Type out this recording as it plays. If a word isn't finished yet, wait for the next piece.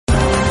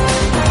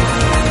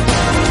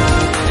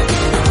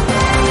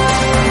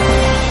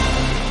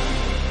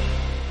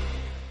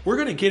we're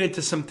going to get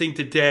into something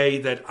today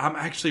that I'm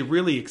actually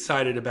really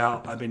excited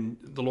about.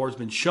 The Lord's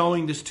been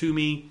showing this to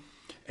me,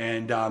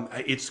 and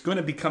it's going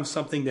to become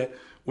something that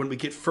when we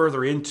get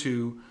further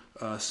into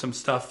some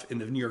stuff in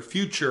the near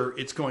future,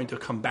 it's going to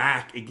come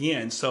back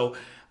again. So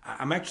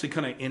I'm actually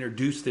going to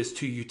introduce this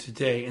to you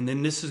today, and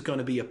then this is going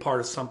to be a part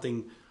of some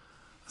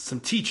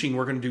teaching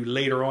we're going to do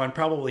later on,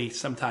 probably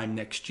sometime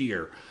next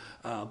year.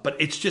 But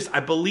it's just,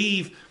 I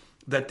believe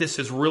that this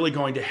is really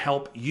going to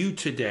help you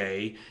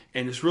today,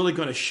 and it's really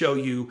going to show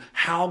you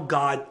how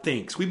God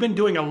thinks. We've been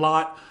doing a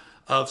lot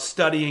of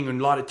studying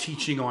and a lot of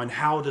teaching on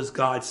how does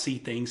God see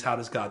things, how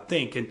does God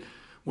think. And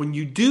when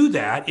you do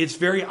that, it's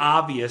very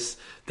obvious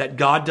that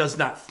God does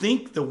not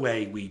think the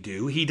way we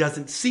do. He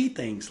doesn't see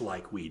things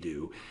like we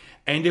do.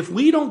 And if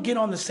we don't get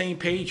on the same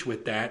page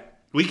with that,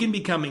 we can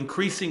become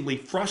increasingly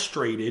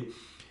frustrated.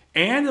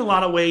 And in a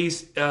lot of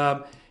ways,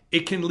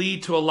 it can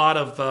lead to a lot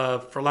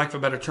of, for lack of a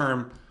better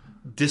term,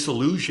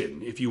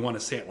 disillusion, if you want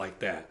to say it like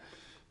that.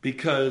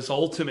 Because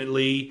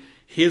ultimately,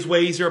 his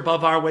ways are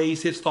above our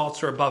ways, his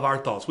thoughts are above our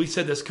thoughts. We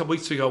said this a couple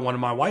weeks ago when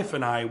my wife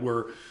and I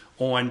were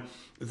on,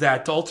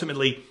 that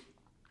ultimately,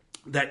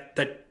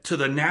 that to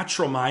the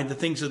natural mind, the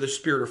things of the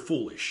Spirit are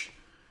foolish.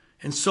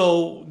 And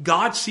so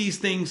God sees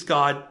things,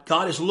 God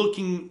is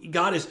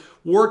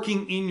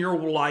working in your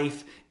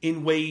life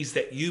in ways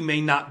that you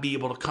may not be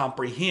able to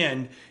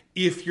comprehend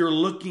if you're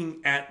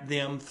looking at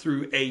them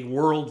through a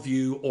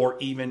worldview or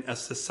even a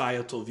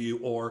societal view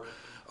or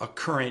a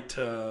current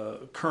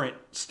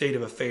state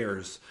of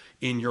affairs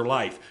in your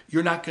life.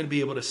 You're not going to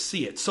be able to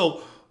see it.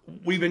 So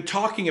we've been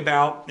talking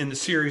about, in the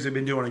series I've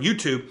been doing on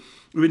YouTube,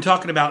 we've been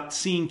talking about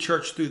seeing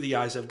church through the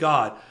eyes of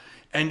God.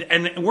 And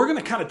we're going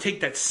to kind of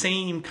take that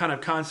same kind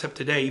of concept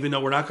today, even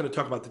though we're not going to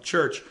talk about the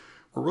church.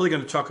 We're really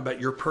going to talk about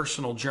your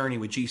personal journey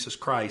with Jesus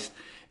Christ.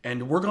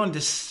 And we're going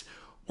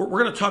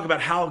to talk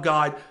about how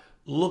God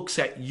looks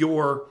at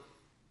your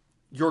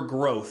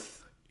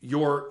growth,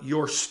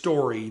 your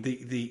story,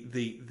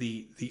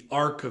 the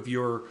arc of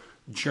your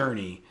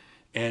journey,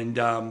 and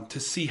to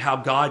see how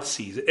God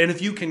sees it. And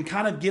if you can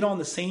kind of get on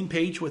the same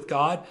page with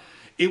God,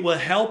 it will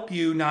help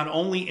you not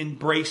only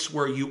embrace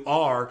where you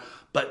are,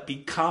 but be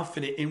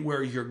confident in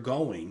where you're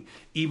going,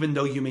 even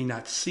though you may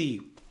not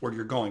see where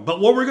you're going. But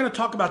what we're going to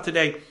talk about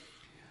today,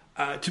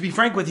 to be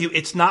frank with you,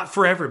 it's not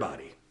for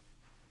everybody.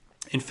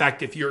 In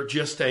fact, if you're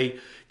just a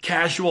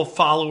casual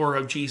follower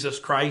of Jesus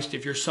Christ,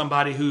 if you're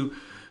somebody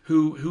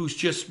who's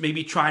just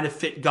maybe trying to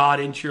fit God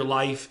into your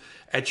life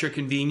at your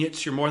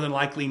convenience, you're more than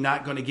likely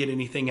not going to get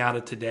anything out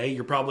of today.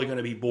 You're probably going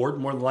to be bored.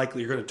 More than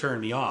likely, you're going to turn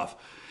me off.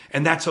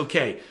 And that's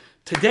okay.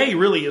 Today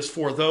really is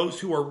for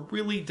those who are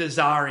really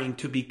desiring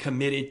to be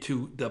committed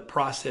to the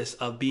process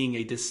of being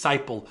a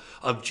disciple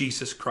of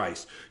Jesus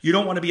Christ. You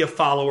don't want to be a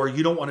follower.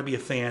 You don't want to be a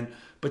fan,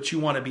 but you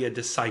want to be a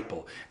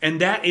disciple.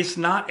 And that is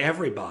not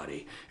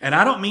everybody. And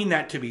I don't mean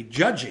that to be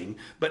judging,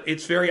 but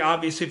it's very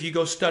obvious if you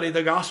go study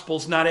the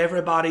Gospels, not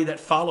everybody that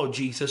followed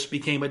Jesus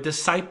became a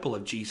disciple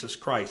of Jesus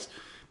Christ,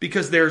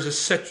 because there's a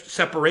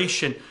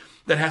separation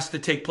that has to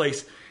take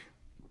place.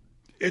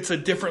 It's a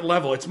different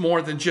level. It's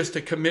more than just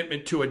a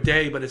commitment to a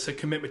day, but it's a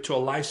commitment to a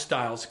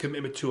lifestyle. It's a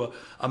commitment to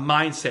a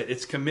mindset.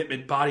 It's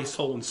commitment, body,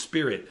 soul, and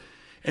spirit.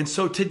 And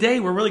so today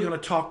we're really going to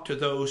talk to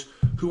those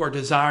who are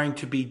desiring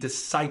to be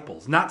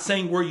disciples. Not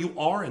saying where you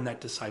are in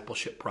that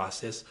discipleship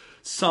process.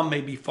 Some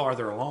may be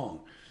farther along.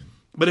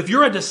 But if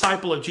you're a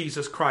disciple of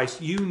Jesus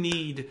Christ, you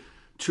need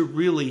to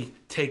really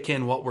take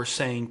in what we're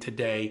saying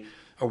today,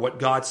 or what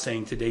God's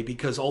saying today,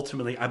 because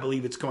ultimately I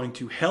believe it's going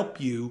to help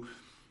you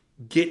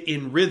get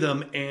in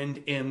rhythm and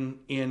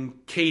in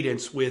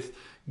cadence with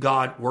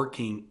God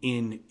working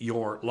in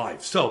your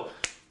life. So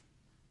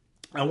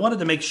I wanted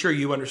to make sure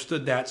you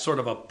understood that, sort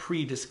of a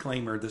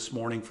pre-disclaimer this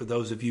morning for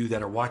those of you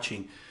that are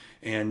watching.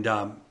 And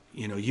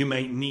you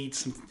may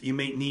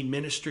need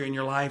ministry in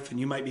your life, and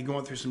you might be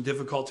going through some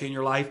difficulty in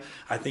your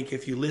life. I think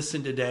if you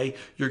listen today,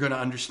 you're going to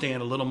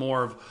understand a little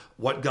more of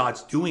what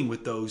God's doing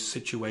with those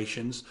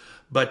situations.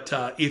 But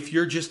if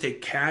you're just a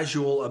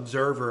casual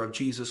observer of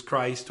Jesus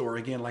Christ, or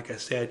again, like I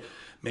said,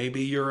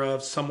 maybe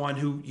you're someone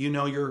who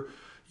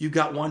you've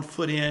got 1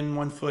 foot in,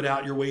 1 foot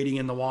out, you're wading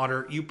in the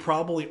water, you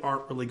probably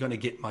aren't really going to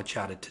get much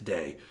out of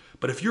today.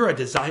 But if you're a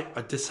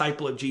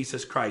disciple of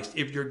Jesus Christ,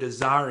 if you're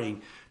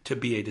desiring to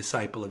be a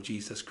disciple of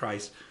Jesus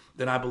Christ,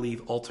 then I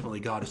believe ultimately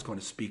God is going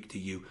to speak to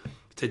you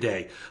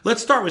today.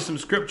 Let's start with some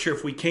scripture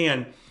if we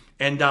can.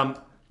 And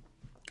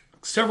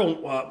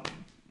several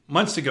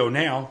months ago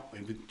now,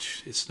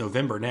 it's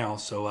November now,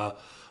 so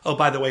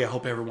by the way, I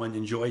hope everyone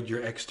enjoyed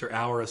your extra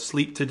hour of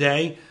sleep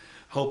today.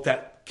 Hope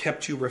that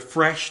kept you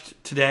refreshed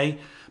today.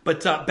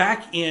 But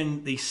back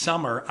in the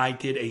summer, I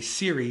did a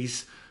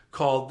series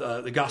called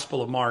The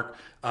Gospel of Mark,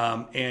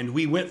 and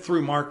we went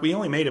through Mark. We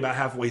only made about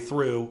halfway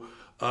through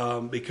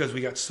because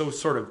we got so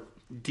sort of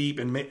deep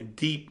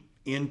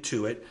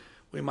into it.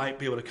 We might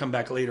be able to come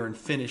back later and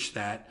finish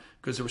that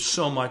because there was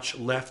so much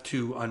left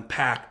to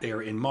unpack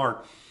there in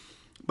Mark.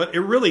 But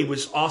it really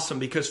was awesome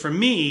because for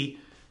me,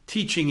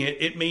 teaching it,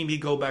 it made me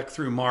go back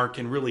through Mark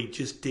and really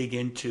just dig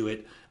into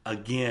it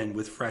again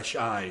with fresh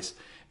eyes.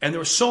 And there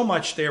was so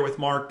much there with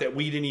Mark that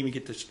we didn't even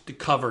get to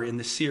cover in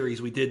the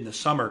series we did in the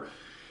summer.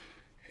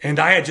 And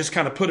I had just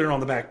kind of put it on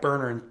the back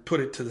burner and put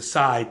it to the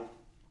side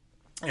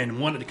and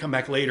wanted to come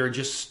back later and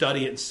just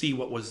study it and see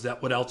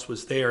what else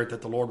was there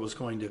that the Lord was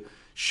going to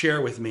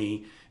share with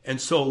me. And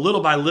so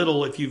little by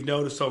little, if you've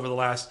noticed over the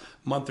last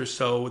month or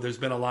so, there's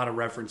been a lot of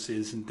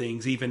references and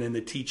things, even in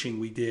the teaching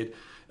we did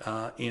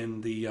in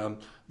the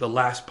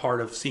last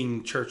part of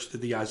Seeing Church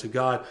Through the Eyes of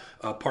God.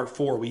 Part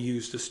 4, we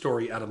used a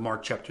story out of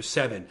Mark chapter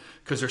 7,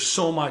 because there's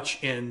so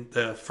much in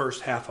the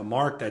first half of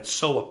Mark that's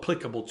so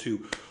applicable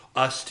to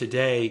us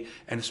today,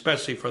 and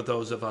especially for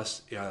those of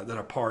us that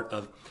are part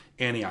of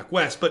Antioch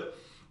West. But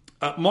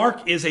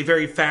Mark is a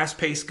very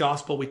fast-paced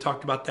gospel. We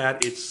talked about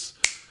that. It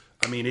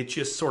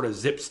just sort of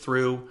zips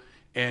through.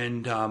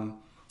 And I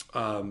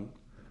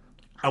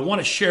want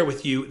to share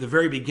with you the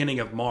very beginning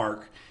of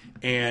Mark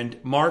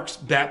and Mark's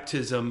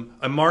baptism.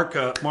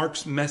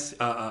 Mark's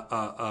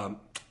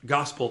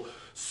gospel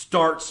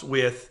starts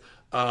with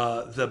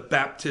the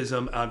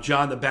baptism of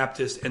John the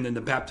Baptist, and then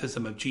the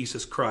baptism of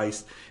Jesus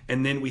Christ,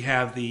 and then we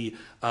have the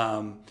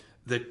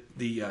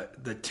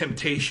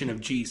temptation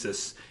of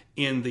Jesus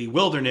in the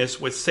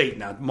wilderness with Satan.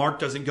 Now, Mark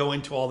doesn't go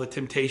into all the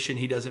temptation;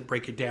 he doesn't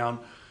break it down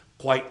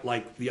quite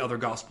like the other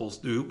Gospels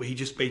do. But he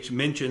just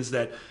mentions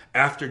that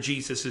after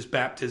Jesus'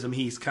 baptism,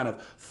 he's kind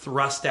of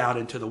thrust out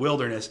into the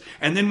wilderness,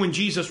 and then when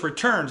Jesus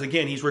returns,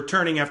 again, he's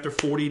returning after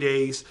 40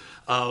 days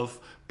of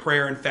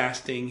prayer and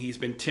fasting. He's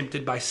been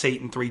tempted by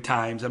Satan 3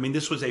 times. I mean,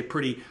 this was a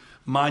pretty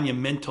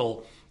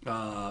monumental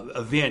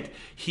event.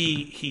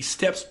 He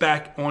steps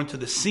back onto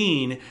the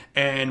scene,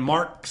 and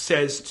Mark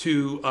says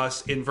to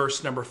us in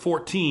verse number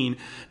 14,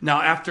 now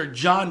after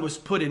John was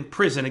put in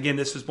prison, again,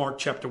 this is Mark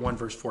chapter 1,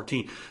 verse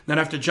 14. Then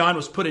after John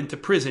was put into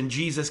prison,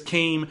 Jesus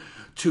came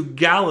to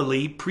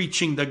Galilee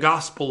preaching the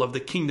gospel of the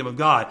kingdom of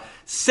God,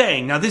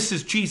 saying, now this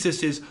is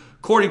Jesus'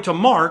 according to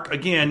Mark,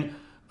 again,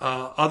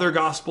 other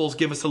gospels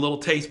give us a little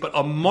taste, but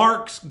a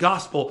Mark's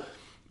gospel,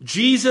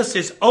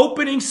 Jesus'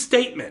 opening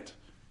statement,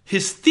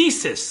 his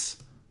thesis,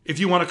 if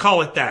you want to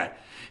call it that,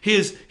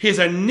 his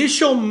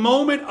initial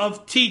moment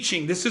of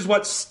teaching, this is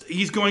what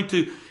he's going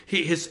to,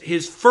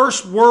 his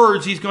first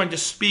words he's going to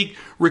speak,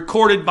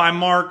 recorded by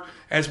Mark,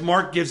 as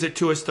Mark gives it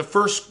to us, the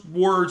first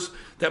words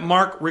that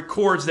Mark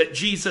records that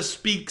Jesus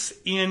speaks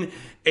in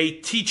a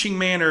teaching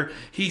manner,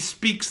 he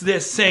speaks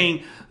this,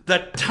 saying, the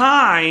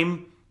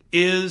time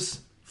is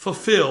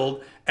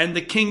fulfilled, and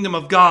the kingdom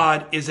of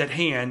God is at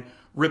hand.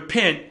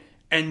 Repent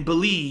and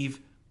believe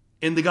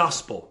in the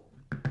gospel.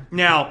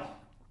 Now,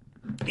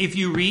 if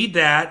you read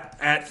that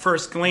at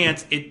first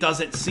glance, it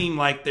doesn't seem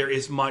like there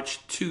is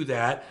much to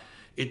that.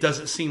 It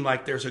doesn't seem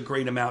like there's a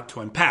great amount to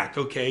unpack.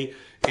 Okay,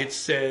 it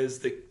says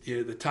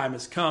the time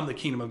has come, the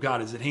kingdom of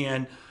God is at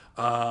hand.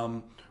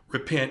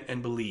 Repent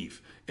and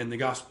believe in the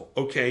gospel.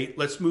 Okay,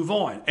 let's move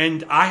on.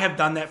 And I have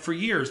done that for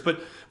years, but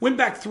went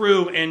back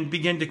through and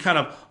began to kind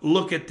of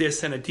look at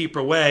this in a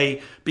deeper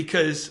way,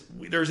 because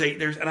there's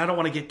and I don't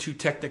want to get too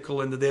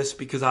technical into this,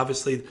 because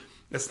obviously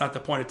that's not the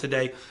point of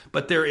today,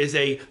 but there is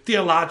a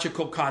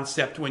theological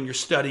concept when you're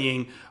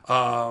studying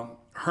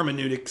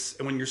hermeneutics,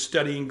 and when you're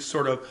studying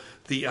sort of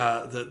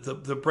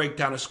the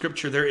breakdown of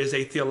Scripture, there is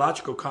a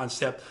theological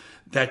concept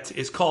that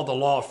is called the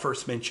law of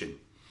first mention.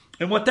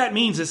 And what that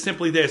means is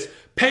simply this: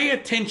 pay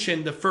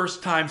attention the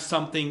first time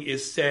something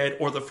is said,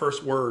 or the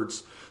first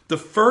words. The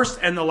first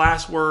and the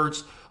last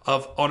words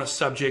on a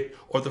subject,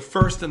 or the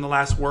first and the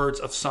last words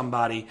of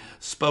somebody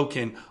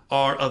spoken,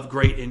 are of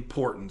great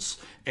importance.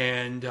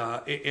 And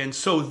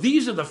so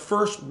these are the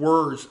first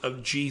words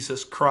of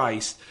Jesus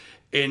Christ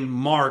in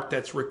Mark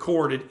that's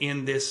recorded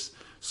in this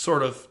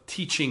sort of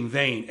teaching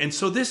vein. And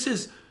so this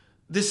is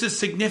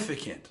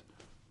significant.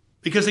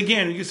 Because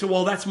again, you say,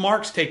 well, that's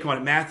Mark's take on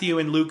it. Matthew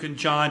and Luke and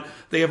John,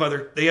 they have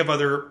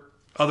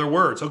other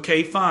words.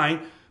 Okay, fine.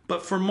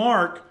 But for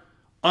Mark,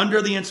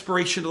 under the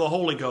inspiration of the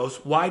Holy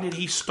Ghost, why did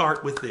he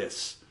start with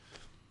this?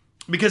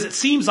 Because it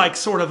seems like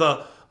sort of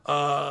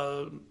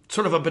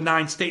a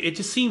benign state. It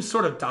just seems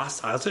sort of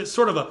docile. It's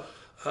sort of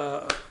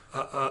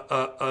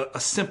a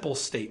simple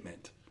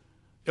statement.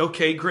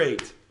 Okay,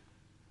 great.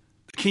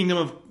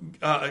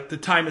 The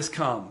time has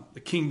come. The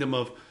kingdom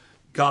of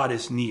God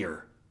is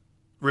near.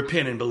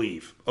 Repent and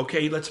believe.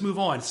 Okay, let's move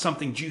on.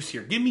 Something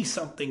juicier. Give me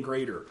something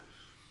greater.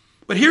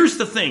 But here's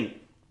the thing.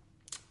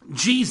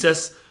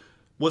 Jesus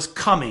was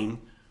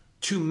coming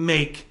to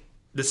make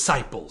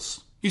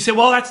disciples. You say,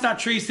 well, that's not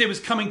true. He said he was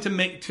coming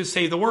to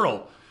save the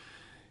world.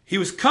 He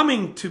was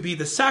coming to be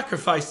the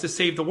sacrifice to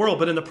save the world.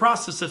 But in the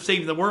process of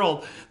saving the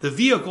world, the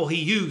vehicle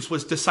he used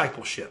was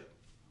discipleship.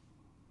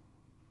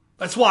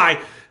 That's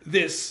why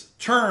this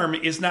term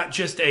is not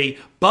just a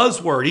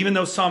buzzword, even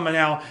though some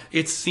now,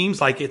 it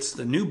seems like it's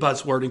the new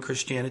buzzword in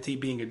Christianity,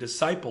 being a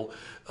disciple.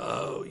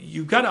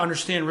 You've got to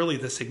understand really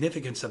the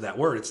significance of that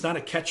word. It's not a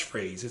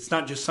catchphrase. It's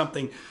not just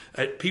something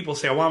that people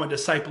say, oh, I'm a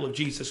disciple of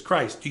Jesus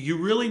Christ. Do you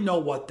really know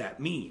what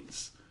that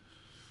means?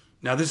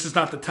 Now, this is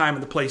not the time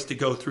and the place to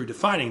go through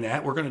defining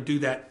that. We're going to do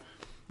that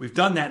We've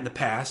done that in the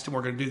past, and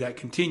we're going to do that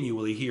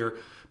continually here,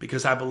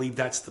 because I believe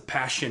that's the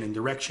passion and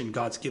direction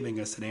God's giving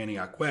us at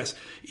Antioch West,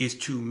 is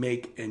to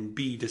make and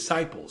be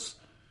disciples.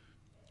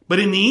 But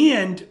in the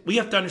end, we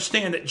have to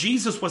understand that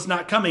Jesus was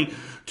not coming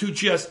to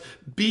just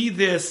be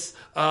this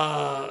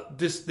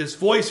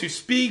voice who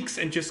speaks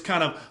and just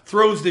kind of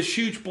throws this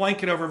huge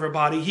blanket over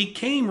everybody. He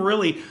came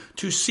really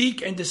to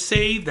seek and to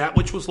save that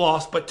which was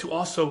lost, but to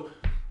also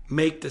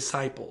make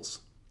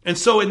disciples. And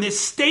so in this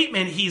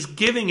statement he's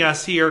giving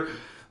us here,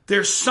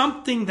 there's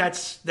something that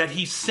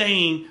he's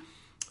saying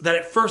that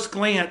at first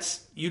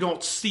glance you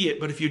don't see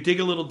it, but if you dig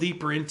a little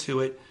deeper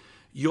into it,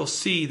 you'll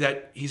see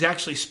that he's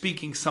actually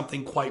speaking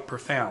something quite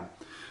profound.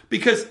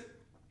 Because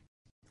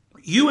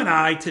you and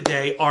I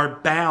today are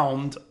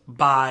bound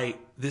by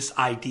this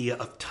idea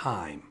of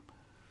time.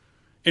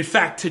 In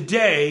fact,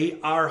 today,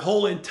 our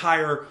whole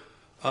entire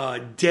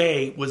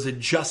day was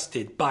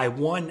adjusted by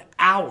 1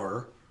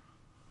 hour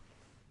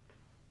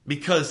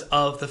because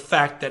of the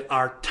fact that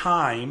our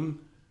time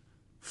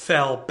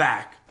fell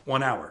back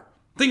 1 hour.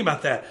 Think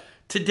about that.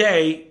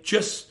 Today,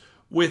 just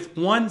with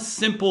one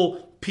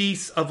simple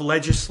piece of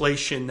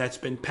legislation that's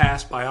been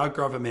passed by our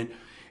government,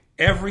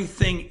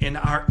 everything in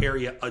our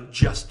area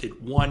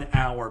adjusted 1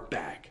 hour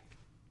back.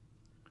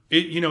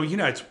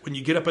 It's when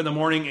you get up in the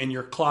morning and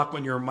your clock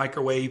on your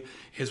microwave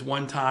is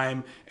one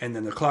time, and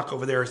then the clock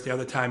over there is the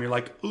other time. You're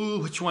like,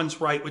 ooh, which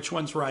one's right? Which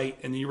one's right?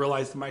 And then you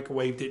realize the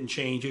microwave didn't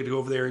change. You had to go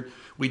over there.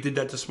 We did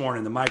that this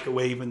morning. The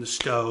microwave and the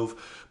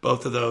stove,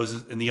 both of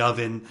those, and the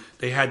oven,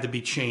 they had to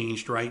be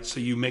changed, right?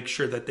 So you make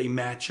sure that they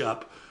match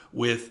up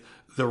with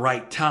the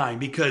right time,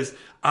 because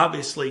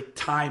obviously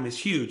time is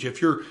huge.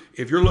 If you're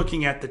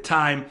looking at the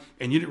time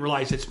and you didn't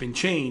realize it's been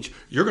changed,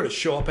 you're going to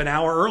show up an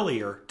hour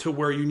earlier to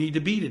where you need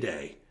to be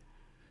today.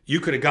 You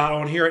could have got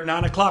on here at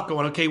 9 o'clock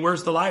going, okay,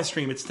 where's the live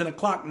stream? It's 10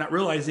 o'clock, not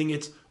realizing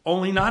it's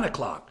only 9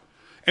 o'clock.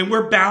 And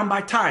we're bound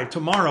by time.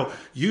 Tomorrow,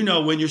 you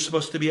know when you're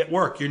supposed to be at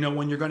work. You know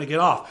when you're going to get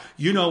off.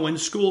 You know when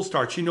school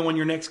starts. You know when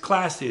your next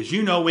class is.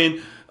 You know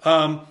when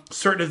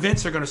certain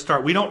events are going to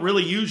start. We don't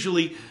really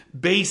usually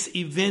base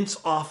events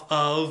off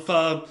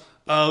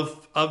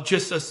of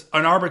just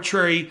an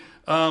arbitrary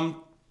time.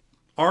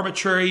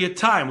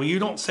 Well, you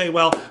don't say,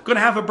 well, I'm going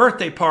to have a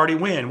birthday party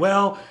when?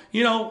 Well,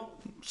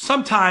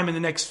 sometime in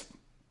the next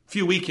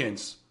few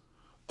weekends.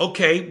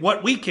 Okay,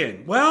 what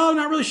weekend? Well,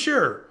 not really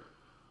sure.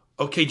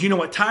 Okay, do you know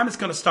what time it's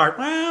going to start?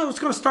 Well, it's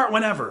going to start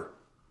whenever.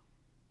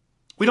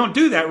 We don't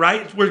do that,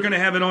 right? We're going to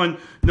have it on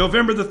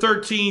November the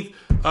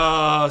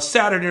 13th,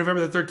 Saturday,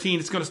 November the 13th.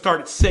 It's going to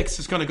start at 6.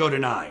 It's going to go to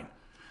 9.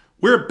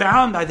 We're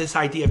bound by this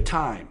idea of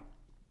time.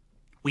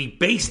 We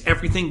base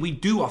everything we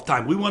do off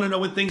time. We want to know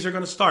when things are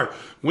going to start.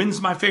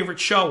 When's my favorite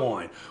show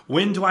on?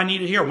 When do I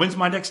need it here? When's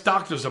my next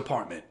doctor's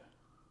appointment?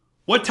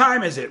 What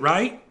time is it,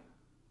 right?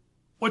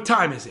 What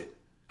time is it?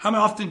 How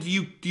often do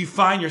you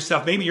find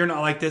yourself, maybe you're not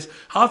like this,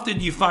 how often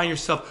do you find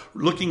yourself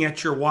looking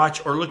at your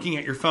watch or looking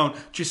at your phone,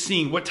 just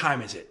seeing what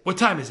time is it? What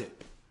time is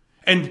it?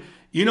 And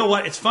you know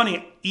what? It's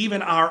funny,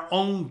 even our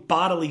own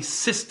bodily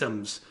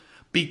systems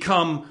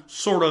become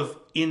sort of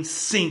in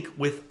sync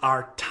with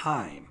our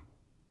time.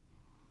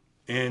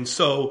 And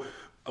so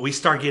we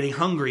start getting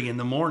hungry in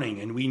the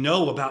morning, and we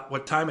know about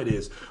what time it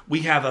is.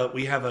 We have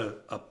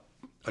a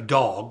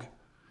dog.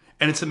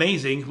 And it's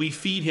amazing. We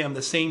feed him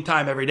the same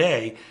time every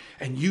day.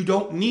 And you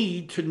don't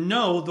need to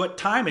know what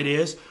time it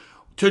is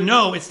to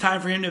know it's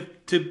time for him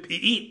to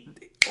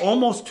eat.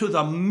 Almost to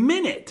the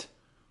minute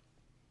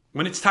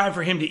when it's time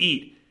for him to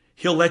eat,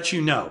 he'll let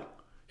you know.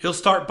 He'll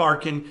start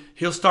barking.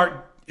 He'll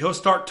start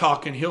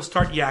talking. He'll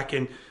start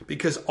yakking,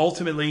 because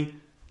ultimately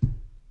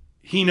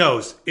he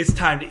knows it's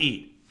time to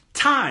eat.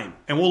 Time.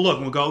 And we'll look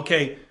and we'll go,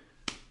 okay,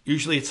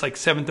 usually it's like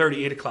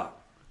 7:30, 8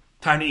 o'clock.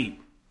 Time to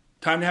eat.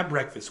 Time to have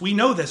breakfast. We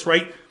know this,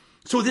 right?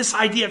 So this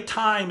idea of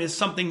time is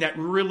something that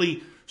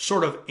really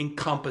sort of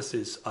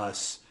encompasses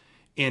us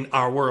in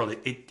our world.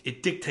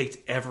 It dictates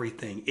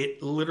everything.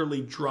 It literally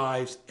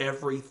drives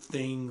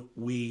everything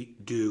we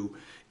do.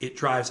 It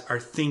drives our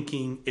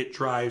thinking. It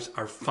drives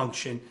our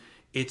function.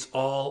 It's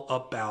all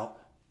about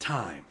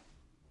time.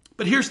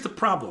 But here's the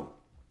problem.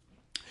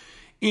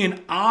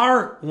 In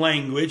our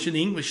language, in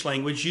the English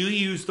language, you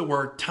use the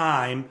word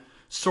time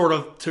sort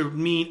of to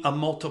mean a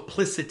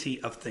multiplicity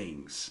of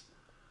things.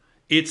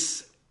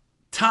 It's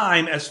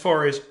time as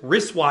far as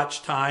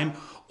wristwatch time,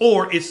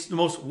 or it's the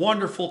most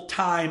wonderful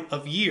time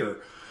of year,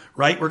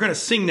 right? We're going to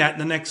sing that in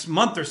the next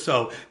month or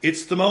so.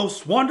 It's the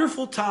most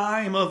wonderful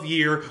time of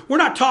year. We're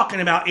not talking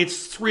about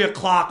it's 3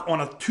 o'clock on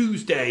a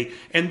Tuesday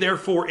and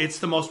therefore it's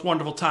the most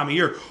wonderful time of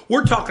year.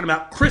 We're talking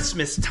about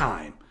Christmas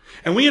time.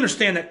 And we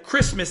understand that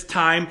Christmas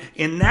time,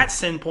 in that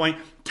standpoint,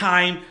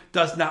 time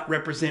does not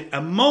represent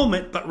a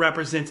moment, but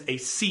represents a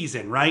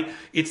season, right?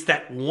 It's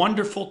that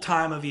wonderful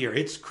time of year.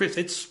 It's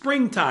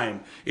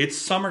springtime. It's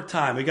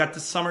summertime. We got the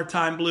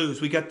summertime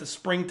blues. We got the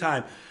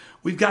springtime.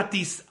 We've got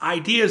these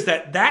ideas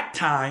that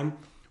time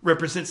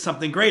represents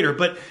something greater.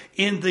 But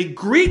in the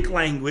Greek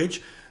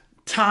language,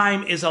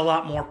 time is a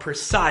lot more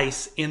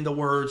precise in the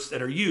words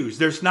that are used.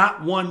 There's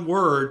not one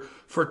word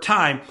for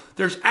time,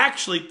 there's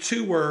actually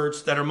two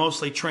words that are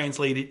mostly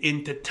translated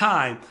into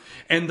time.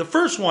 And the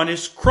first one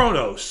is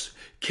Chronos,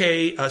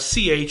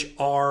 Chronos,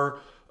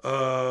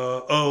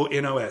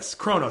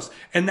 Chronos.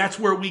 And that's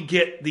where we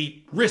get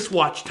the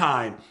wristwatch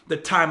time, the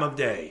time of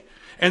day.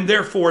 And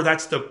therefore,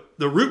 that's the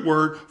root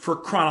word for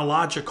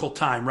chronological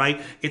time, right?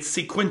 It's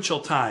sequential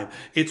time.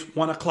 It's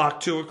 1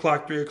 o'clock, 2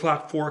 o'clock, 3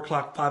 o'clock, 4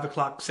 o'clock, 5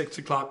 o'clock, 6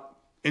 o'clock,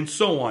 and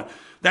so on.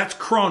 That's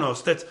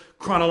Chronos. That's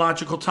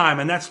chronological time.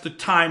 And that's the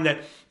time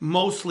that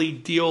mostly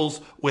deals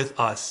with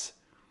us.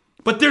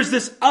 But there's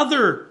this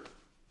other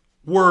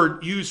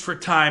word used for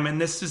time,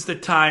 and this is the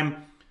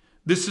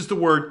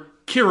word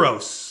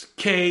Kairos,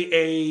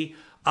 Kairos.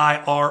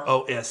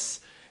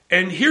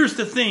 And here's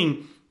the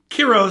thing,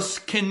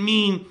 Kairos can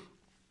mean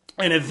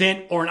an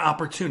event or an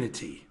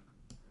opportunity.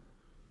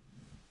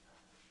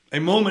 A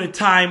moment in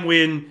time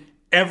when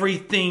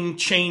everything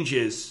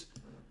changes.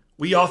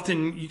 We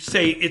often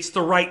say it's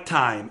the right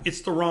time,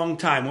 it's the wrong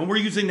time. When we're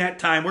using that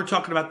time, we're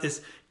talking about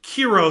this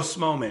Kairos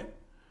moment.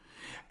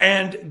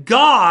 And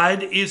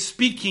God is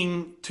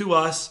speaking to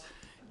us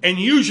and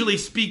usually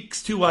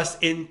speaks to us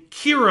in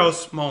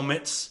Kairos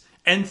moments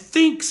and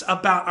thinks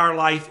about our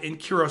life in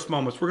Kairos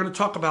moments. We're going to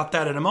talk about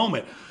that in a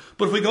moment.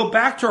 But if we go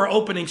back to our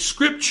opening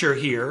scripture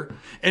here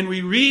and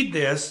we read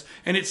this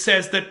and it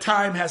says that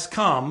time has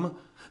come,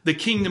 the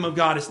kingdom of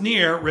God is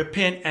near,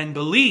 repent and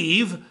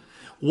believe.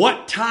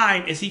 What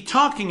time is he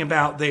talking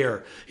about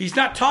there? He's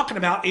not talking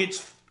about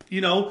it's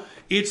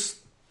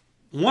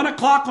 1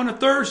 o'clock on a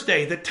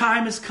Thursday. The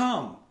time has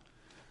come.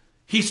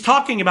 He's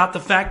talking about the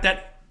fact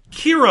that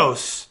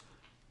Kairos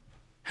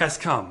has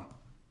come.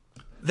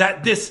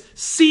 That this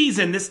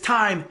season, this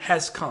time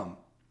has come.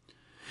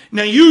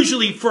 Now,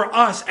 usually for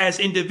us as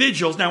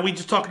individuals, now we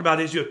just talked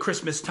about is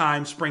Christmas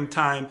time,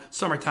 springtime,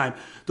 summertime.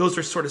 Those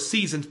are sort of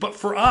seasons. But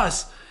for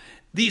us,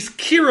 these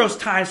Kairos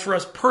times for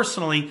us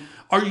personally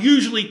are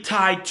usually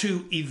tied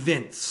to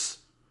events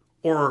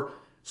or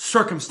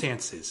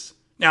circumstances.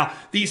 Now,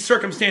 these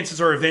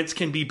circumstances or events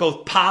can be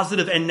both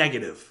positive and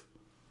negative.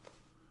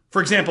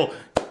 For example,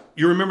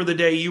 you remember the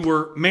day you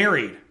were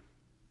married.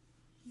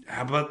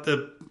 How about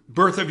the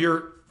birth of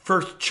your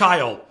first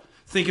child?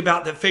 Think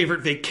about the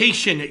favorite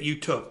vacation that you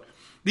took.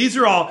 These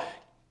are all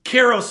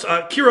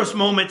Kairos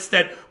moments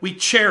that we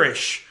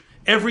cherish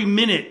every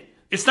minute.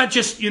 It's not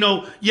just,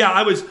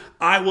 I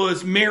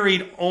was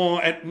married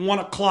at 1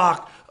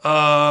 o'clock.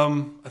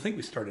 I think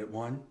we started at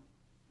 1.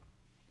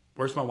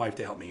 Where's my wife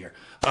to help me here?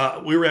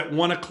 We were at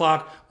 1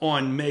 o'clock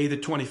on May the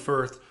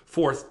 21st,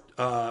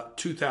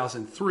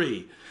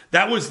 2003.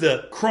 That was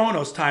the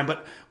Chronos time,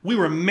 but we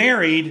were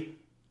married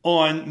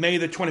on May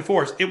the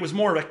 24th. It was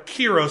more of a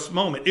Kairos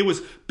moment. It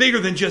was bigger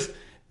than just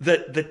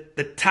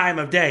the time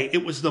of day.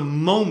 It was the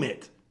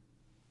moment.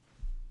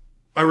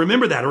 I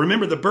remember that. I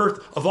remember the birth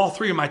of all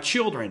three of my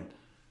children.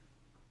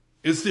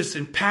 It's this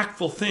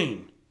impactful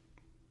thing.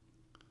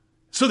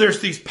 So there's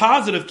these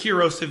positive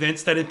Kairos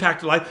events that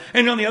impact your life.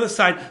 And on the other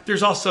side,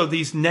 there's also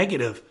these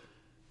negative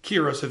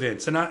Kairos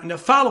events. And now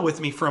follow with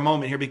me for a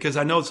moment here because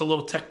I know it's a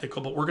little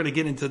technical, but we're going to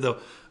get into the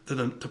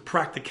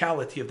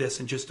practicality of this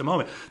in just a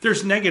moment.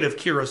 There's negative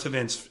Kairos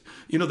events.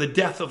 The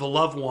death of a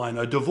loved one,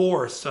 a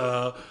divorce,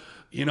 an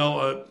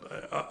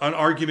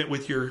argument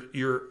with your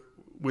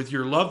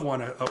loved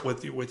one,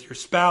 with your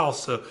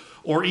spouse,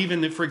 or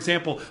even, for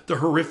example, the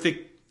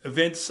horrific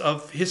events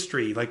of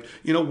history. Like,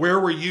 where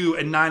were you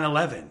in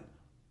 9/11?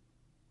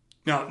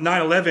 Now,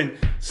 9/11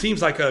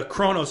 seems like a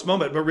Chronos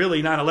moment, but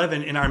really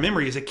 9/11 in our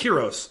memory is a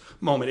Kairos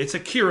moment. It's a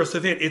Kairos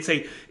event.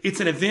 It's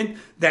an event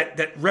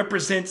that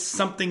represents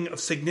something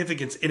of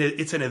significance.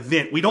 It's an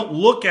event. We don't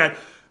look at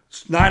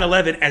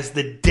 9/11 as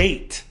the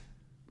date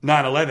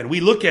 9/11.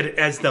 We look at it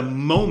as the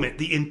moment,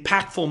 the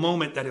impactful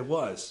moment that it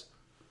was.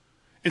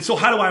 And so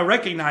how do I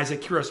recognize a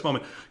Kairos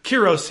moment?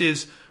 Kairos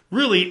is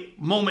really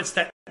moments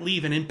that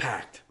leave an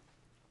impact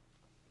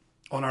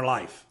on our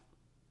life.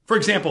 For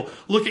example,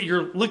 look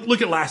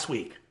at last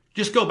week.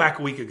 Just go back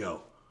a week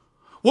ago.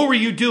 What were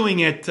you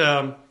doing at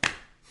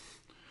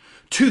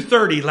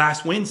 2:30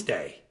 last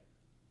Wednesday?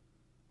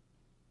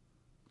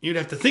 You'd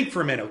have to think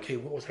for a minute. Okay,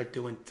 what was I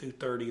doing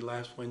 2:30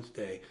 last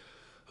Wednesday?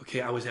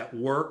 Okay, I was at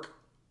work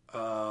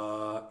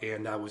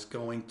and I was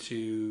going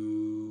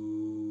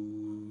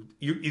to...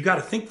 You got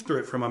to think through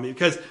it for a moment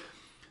because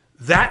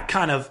that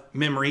kind of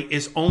memory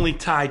is only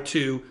tied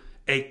to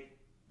a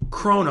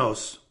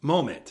Chronos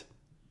moment.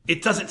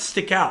 It doesn't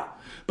stick out.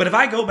 But if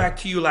I go back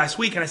to you last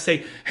week and I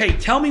say, hey,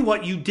 tell me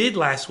what you did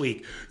last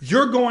week,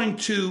 you're going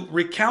to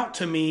recount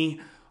to me,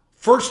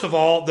 first of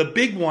all, the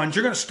big ones.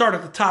 You're going to start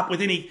at the top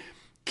with any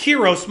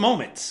Kairos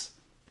moments.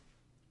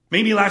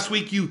 Maybe last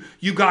week you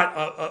got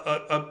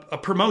a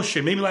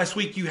promotion. Maybe last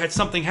week you had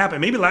something happen.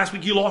 Maybe last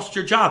week you lost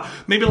your job.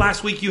 Maybe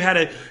last week you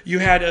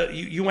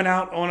went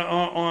out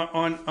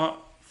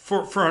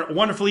for a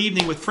wonderful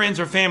evening with friends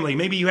or family.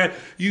 Maybe you had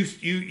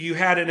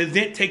an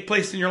event take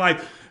place in your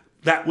life.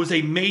 That was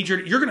a major,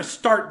 you're going to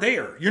start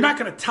there. You're not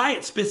going to tie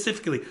it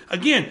specifically.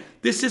 Again,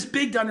 this is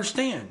big to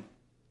understand.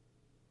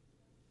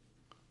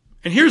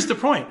 And here's the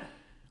point.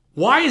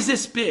 Why is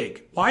this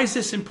big? Why is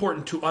this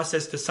important to us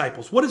as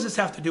disciples? What does this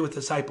have to do with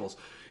disciples?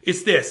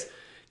 It's this.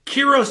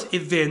 Kairos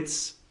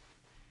events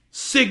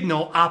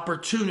signal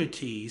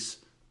opportunities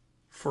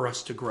for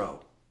us to grow.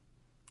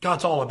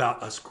 God's all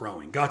about us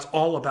growing. God's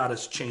all about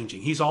us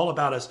changing. He's all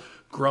about us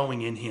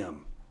growing in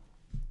Him.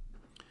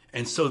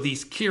 And so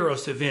these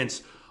Kairos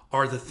events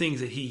are the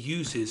things that He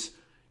uses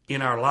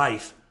in our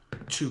life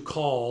to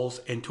cause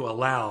and to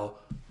allow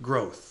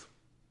growth.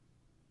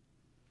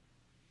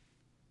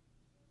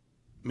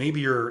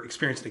 Maybe you're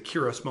experiencing a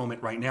Kairos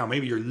moment right now.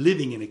 Maybe you're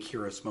living in a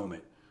Kairos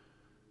moment.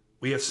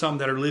 We have some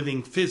that are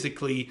living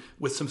physically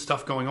with some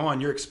stuff going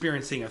on. You're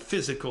experiencing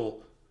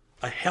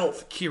a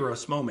health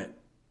Kairos moment.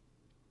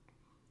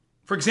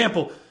 For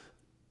example,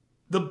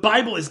 the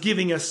Bible is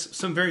giving us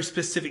some very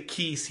specific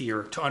keys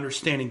here to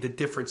understanding the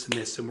difference in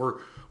this. And we're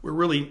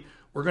going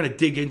to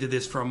dig into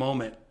this for a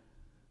moment.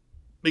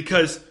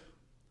 Because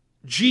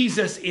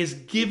Jesus is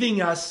giving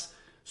us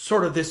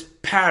sort of this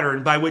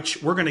pattern by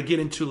which we're going to get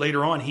into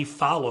later on. He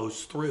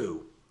follows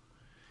through.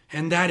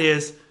 And that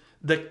is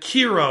the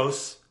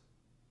Kairos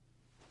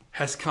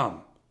has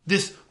come.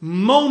 This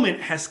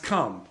moment has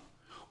come.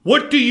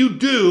 What do you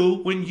do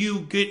when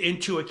you get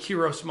into a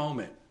Kairos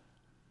moment?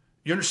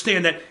 You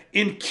understand that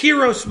in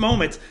Kairos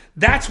moments,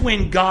 that's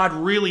when God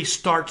really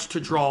starts to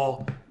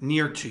draw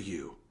near to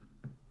you.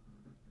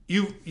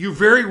 You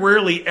very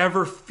rarely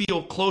ever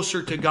feel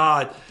closer to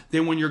God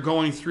than when you're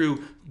going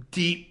through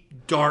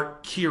deep,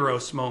 dark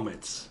Kairos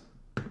moments.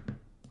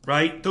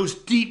 Right? Those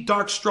deep,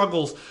 dark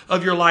struggles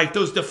of your life,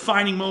 those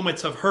defining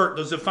moments of hurt,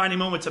 those defining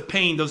moments of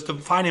pain, those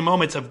defining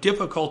moments of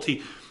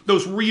difficulty,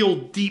 those real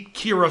deep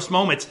Kairos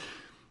moments,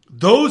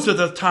 those are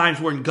the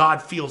times when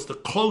God feels the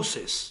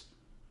closest.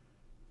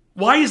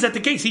 Why is that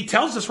the case? He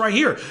tells us right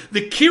here,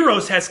 the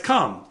Kairos has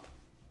come.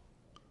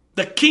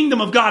 The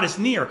kingdom of God is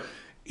near.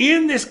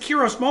 In this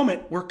Kairos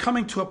moment, we're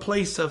coming to a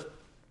place of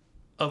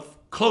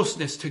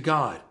closeness to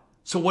God.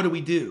 So what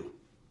do?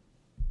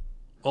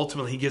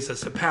 Ultimately, He gives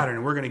us a pattern,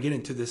 and we're going to get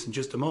into this in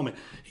just a moment.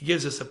 He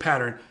gives us a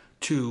pattern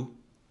to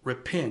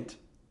repent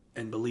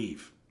and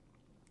believe.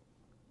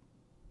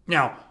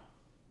 Now,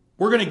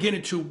 we're going to get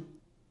into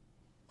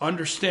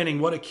understanding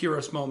what a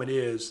Kairos moment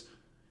is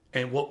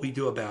and what we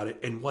do about it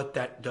and what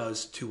that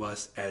does to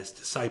us as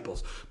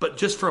disciples. But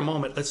just for a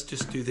moment, let's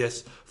just do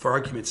this for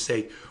argument's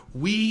sake.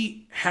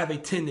 We have a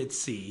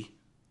tendency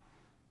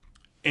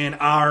in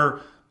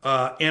our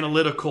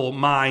analytical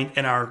mind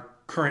and our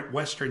current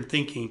Western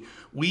thinking,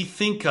 we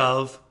think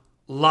of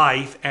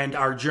life and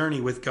our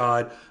journey with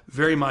God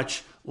very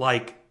much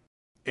like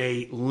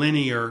a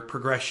linear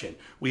progression.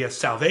 We have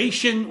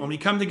salvation when we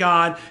come to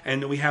God,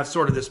 and then we have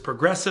sort of this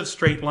progressive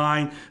straight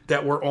line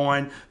that we're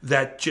on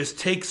that just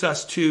takes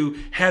us to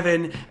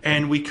heaven,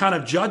 and we kind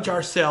of judge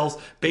ourselves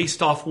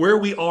based off where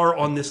we are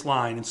on this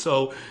line. And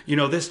so,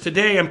 this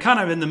today, I'm kind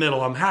of in the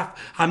middle. I'm kind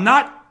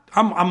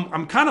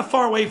of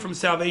far away from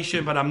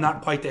salvation, but I'm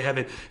not quite to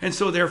heaven. And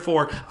so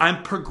therefore,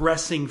 I'm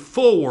progressing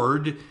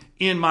forward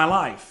in my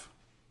life.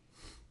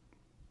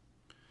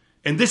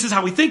 And this is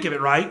how we think of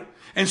it, right?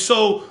 And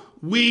so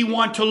we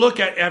want to look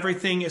at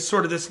everything as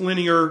sort of this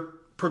linear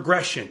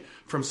progression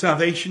from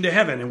salvation to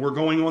heaven. And we're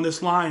going on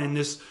this line in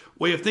this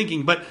way of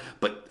thinking. But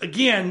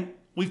again,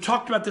 we've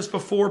talked about this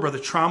before. Brother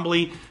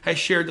Trombley has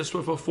shared this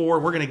with before.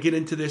 We're going to get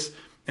into this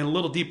in a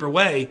little deeper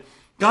way.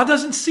 God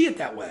doesn't see it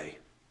that way.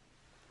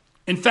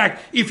 In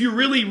fact, if you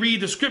really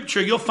read the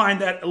scripture, you'll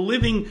find that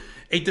living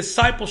a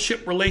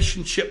discipleship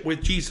relationship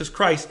with Jesus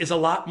Christ is a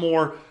lot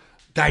more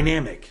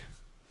dynamic.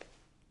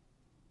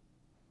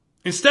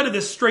 Instead of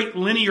this straight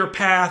linear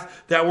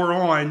path that we're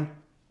on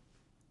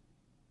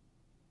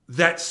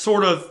that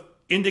sort of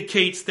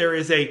indicates there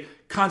is a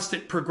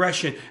constant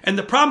progression. And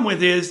the problem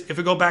with is, if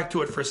we go back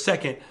to it for a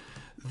second,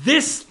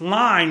 this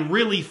line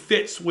really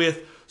fits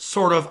with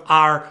sort of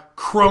our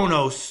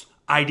Chronos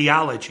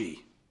ideology.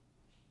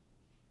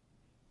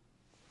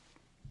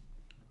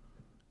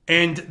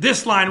 And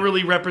this line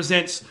really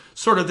represents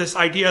sort of this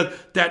idea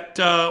that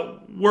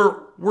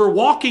we're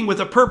walking with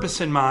a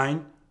purpose in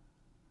mind,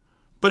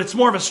 but it's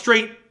more of a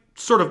straight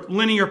sort of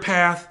linear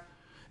path,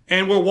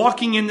 and we're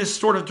walking in this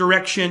sort of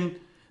direction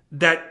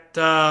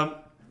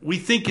that we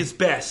think is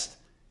best.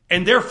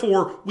 And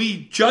therefore,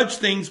 we judge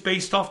things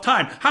based off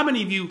time. How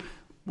many of you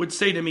would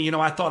say to me,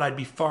 I thought I'd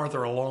be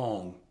farther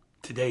along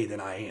today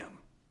than I am?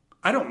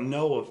 I don't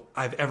know if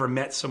I've ever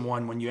met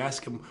someone, when you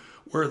ask them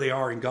where they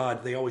are in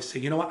God, they always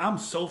say, I'm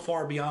so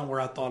far beyond where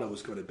I thought I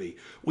was going to be.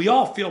 We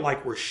all feel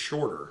like we're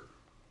shorter.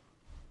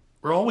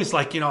 We're always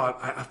like,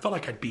 I felt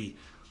like I'd be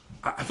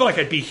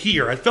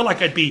here. I felt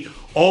like I'd be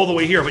all the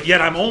way here, but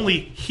yet I'm only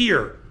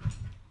here.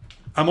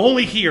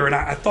 And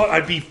I thought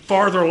I'd be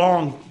farther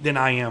along than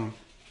I am.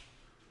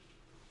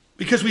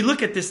 Because we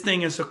look at this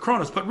thing as a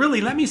Chronos. But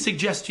really, let me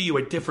suggest to you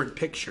a different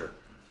picture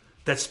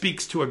that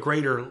speaks to a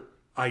greater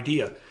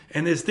idea.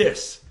 And is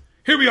this.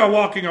 Here we are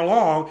walking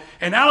along,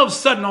 and out of a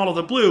sudden, all of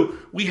the blue,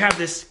 we have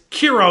this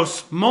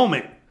Kairos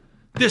moment.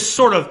 This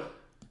sort of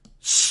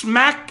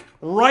smack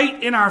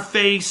right in our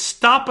face,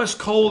 stop us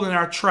cold in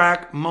our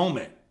track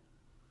moment.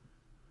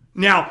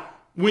 Now,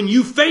 when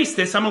you face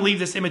this, I'm going to leave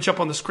this image up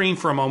on the screen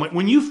for a moment.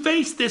 When you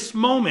face this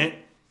moment,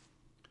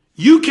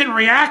 you can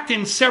react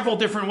in several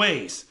different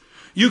ways.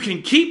 You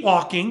can keep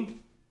walking,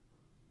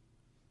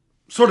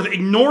 sort of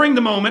ignoring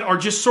the moment or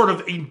just sort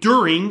of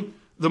enduring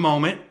the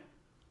moment.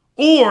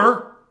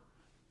 Or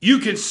you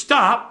can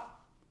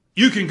stop,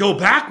 you can go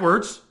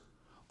backwards,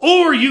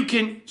 or you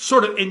can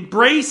sort of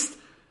embrace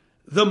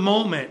the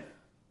moment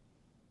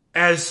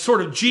as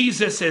sort of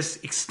Jesus is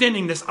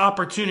extending this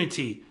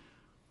opportunity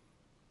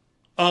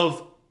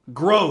of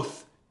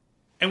growth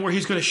and where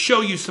he's going to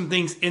show you some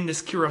things in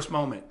this Kairos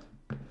moment.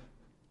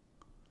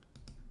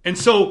 And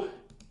so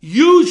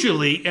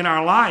usually in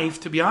our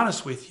life, to be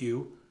honest with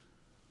you,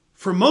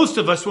 for most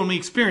of us, when we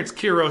experience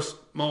Kairos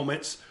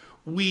moments,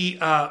 we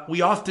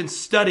often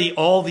study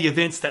all the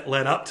events that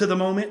led up to the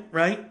moment,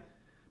 right?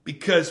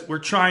 Because we're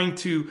trying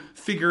to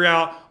figure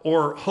out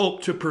or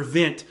hope to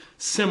prevent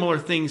similar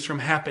things from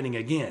happening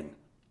again.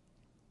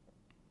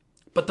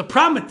 But the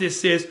problem with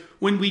this is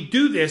when we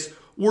do this,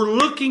 we're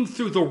looking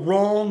through the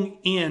wrong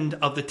end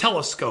of the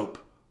telescope.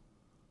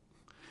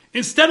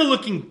 Instead of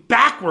looking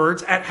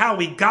backwards at how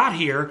we got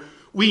here,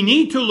 we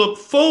need to look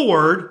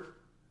forward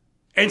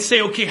and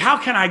say, okay, how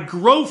can I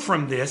grow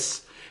from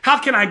this? How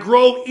can I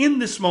grow in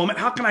this moment?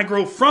 How can I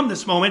grow from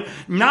this moment?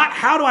 Not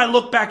how do I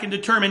look back and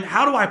determine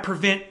how do I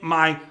prevent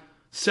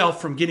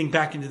myself from getting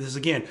back into this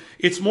again?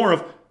 It's more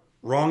of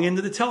wrong end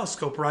of the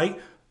telescope,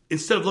 right?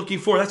 Instead of looking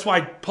forward. That's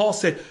why Paul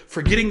said,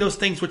 forgetting those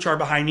things which are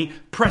behind me,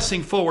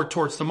 pressing forward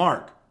towards the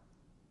mark.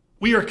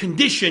 We are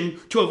conditioned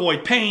to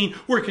avoid pain.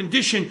 We're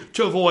conditioned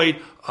to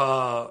avoid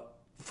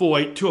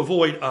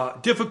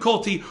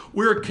difficulty.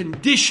 We're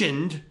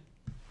conditioned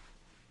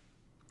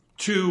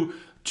to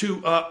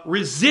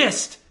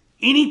resist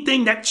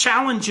anything that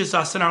challenges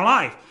us in our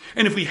life.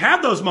 And if we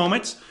have those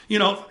moments, you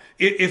know,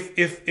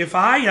 if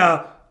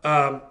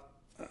I'll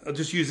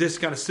just use this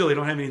kind of silly, I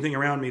don't have anything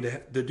around me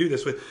to do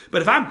this with,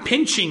 but if I'm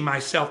pinching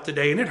myself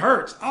today and it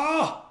hurts,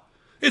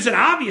 it's an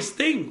obvious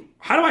thing.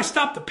 How do I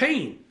stop the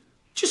pain?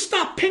 Just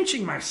stop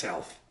pinching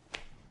myself,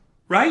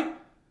 right?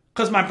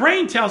 Because my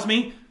brain tells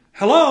me,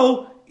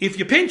 hello, if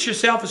you pinch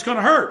yourself, it's going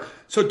to hurt.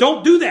 So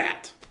don't do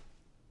that.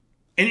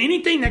 And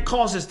anything that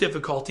causes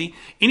difficulty,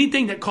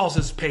 anything that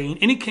causes pain,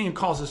 anything that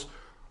causes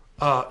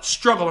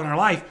struggle in our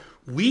life,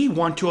 we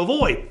want to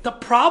avoid. The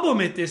problem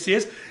with this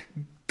is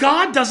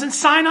God doesn't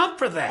sign up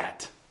for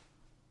that.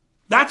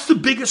 That's the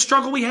biggest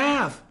struggle we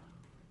have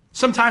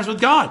sometimes with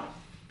God.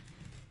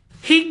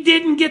 He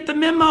didn't get the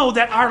memo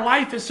that our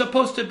life is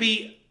supposed to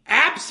be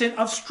absent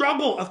of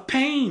struggle, of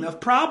pain, of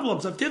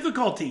problems, of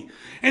difficulty.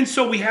 And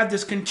so we have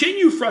this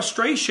continued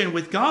frustration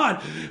with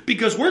God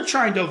because we're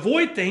trying to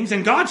avoid things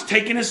and God's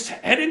taking us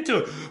head into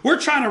it. We're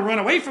trying to run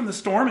away from the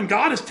storm and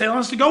God is telling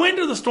us to go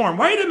into the storm.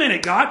 Wait a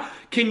minute, God.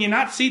 Can you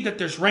not see that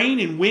there's rain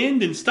and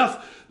wind and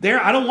stuff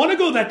there? I don't want to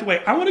go that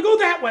way. I want to go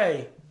that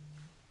way.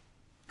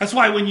 That's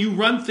why when you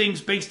run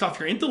things based off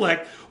your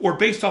intellect or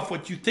based off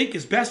what you think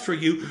is best for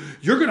you,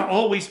 you're going to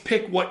always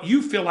pick what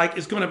you feel like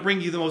is going to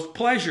bring you the most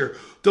pleasure,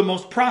 the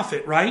most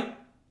profit, right?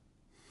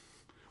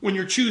 When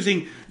you're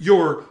choosing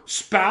your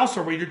spouse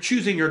or when you're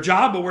choosing your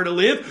job or where to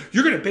live,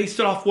 you're going to base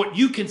it off what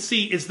you can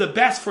see is the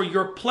best for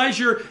your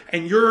pleasure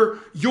and your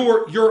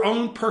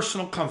own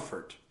personal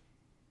comfort.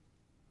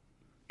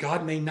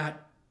 God may not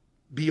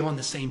be on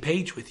the same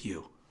page with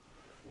you.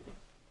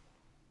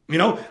 You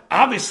know,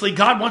 obviously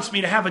God wants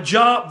me to have a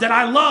job that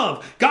I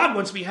love. God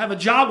wants me to have a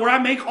job where I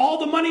make all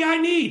the money I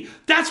need.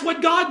 That's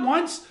what God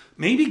wants.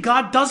 Maybe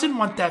God doesn't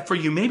want that for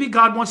you. Maybe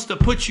God wants to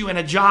put you in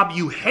a job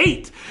you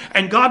hate.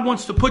 And God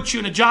wants to put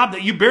you in a job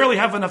that you barely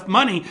have enough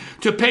money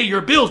to pay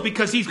your bills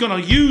because he's going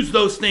to use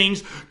those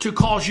things to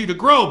cause you to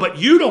grow. But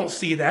you don't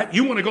see that.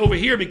 You want to go over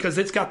here because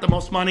it's got the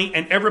most money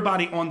and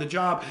everybody on the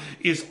job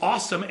is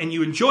awesome and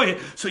you enjoy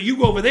it. So you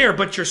go over there,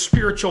 but your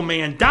spiritual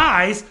man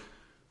dies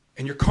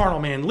and your carnal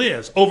man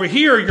lives. Over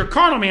here, your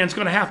carnal man's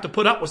going to have to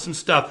put up with some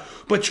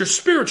stuff, but your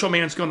spiritual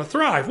man's going to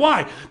thrive.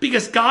 Why?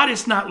 Because God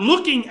is not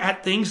looking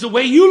at things the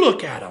way you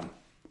look at them.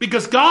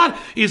 Because God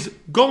is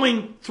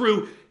going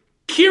through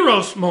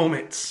Kairos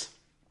moments.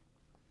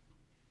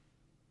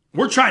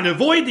 We're trying to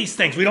avoid these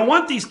things. We don't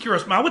want these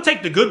Kairos moments. I would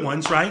take the good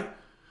ones, right?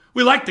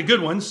 We like the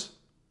good ones.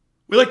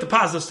 We like the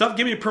positive stuff.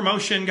 Give me a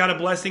promotion, got a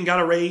blessing, got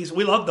a raise.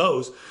 We love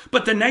those.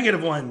 But the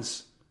negative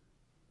ones,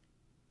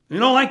 we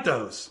don't like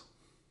those.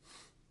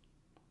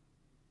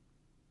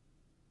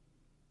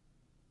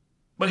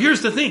 But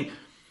here's the thing.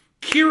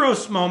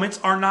 Kairos moments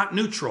are not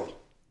neutral.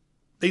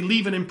 They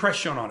leave an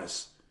impression on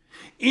us.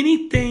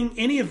 Anything,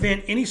 any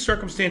event, any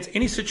circumstance,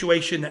 any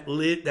situation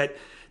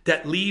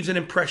that leaves an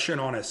impression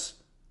on us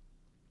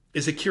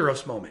is a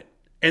Kairos moment.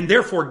 And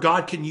therefore,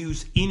 God can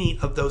use any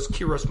of those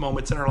Kairos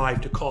moments in our life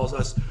to cause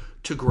us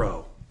to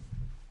grow.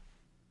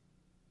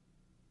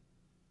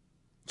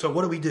 So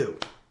what do we do?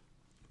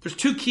 There's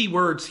two key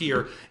words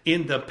here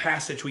in the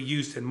passage we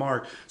used in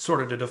Mark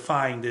sort of to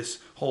define this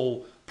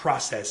whole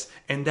process,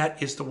 and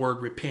that is the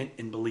word repent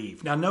and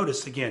believe. Now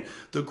notice again,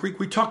 the Greek,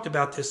 we talked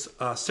about this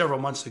several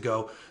months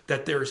ago,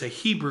 that there is a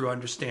Hebrew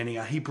understanding,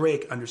 a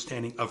Hebraic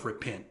understanding of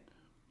repent.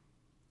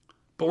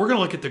 But we're going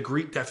to look at the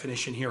Greek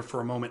definition here for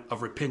a moment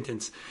of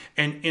repentance.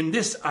 And in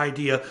this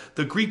idea,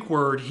 the Greek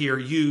word here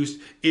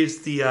used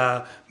is the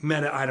I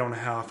don't know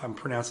how if I'm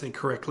pronouncing it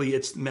correctly.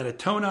 It's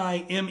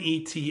metanoi,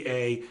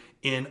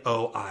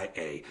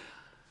 metanoia.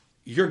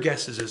 Your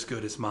guess is as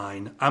good as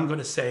mine. I'm going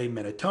to say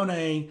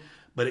metanoi,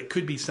 but it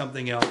could be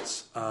something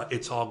else.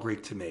 It's all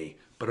Greek to me.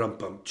 But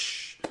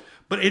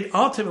it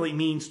ultimately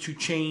means to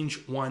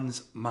change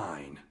one's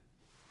mind.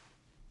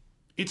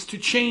 It's to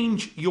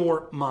change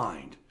your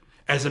mind.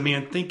 As a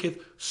man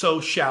thinketh,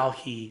 so shall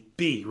he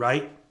be,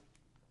 right?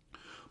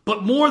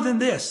 But more than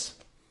this,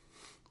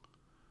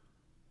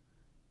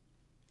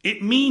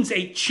 it means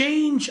a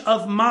change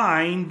of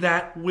mind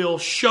that will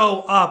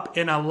show up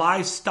in a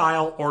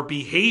lifestyle or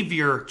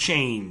behavior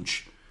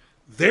change.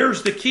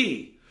 There's the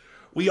key.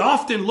 We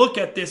often look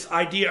at this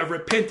idea of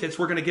repentance.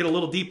 We're going to get a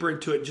little deeper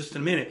into it in just a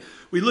minute.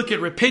 We look at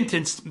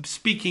repentance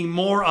speaking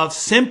more of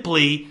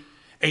simply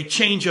a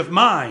change of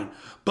mind.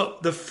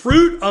 But the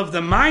fruit of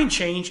the mind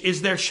change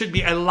is there should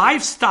be a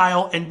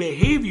lifestyle and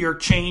behavior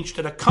change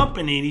that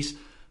accompanies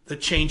the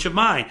change of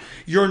mind.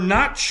 You're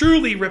not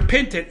truly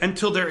repentant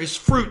until there is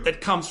fruit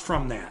that comes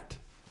from that.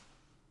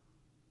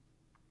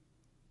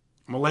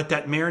 I'm going to let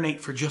that marinate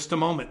for just a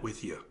moment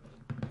with you,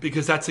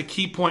 because that's a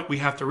key point we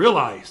have to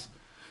realize.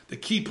 The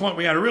key point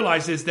we have to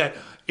realize is that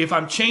if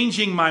I'm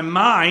changing my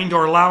mind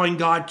or allowing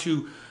God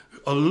to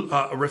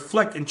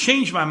reflect and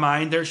change my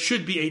mind, there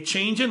should be a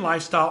change in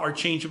lifestyle or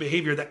change of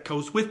behavior that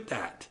goes with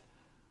that.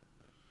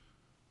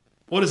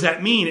 What does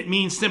that mean? It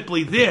means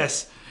simply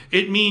this.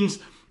 It means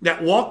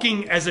that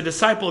walking as a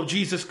disciple of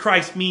Jesus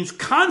Christ means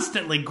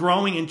constantly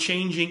growing and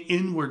changing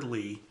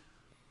inwardly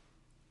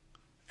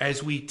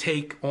as we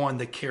take on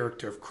the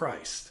character of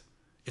Christ.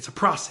 It's a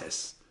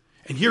process.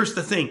 And here's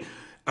the thing.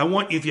 I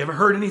want you, if you haven't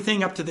heard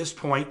anything up to this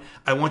point,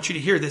 I want you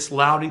to hear this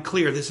loud and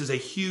clear. This is a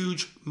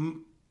huge,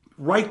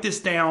 write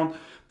this down,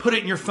 put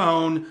it in your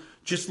phone,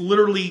 just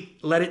literally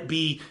let it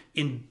be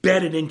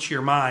embedded into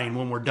your mind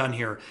when we're done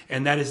here.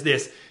 And that is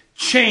this: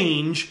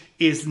 change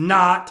is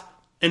not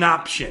an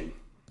option.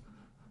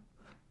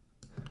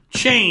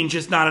 Change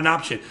is not an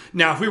option.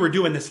 Now, if we were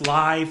doing this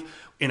live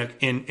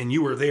and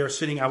you were there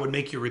sitting, I would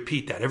make you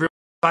repeat that.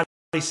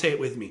 Everybody say it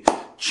with me.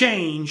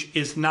 Change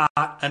is not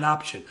an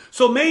option.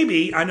 So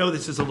maybe, I know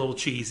this is a little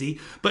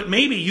cheesy, but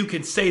maybe you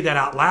can say that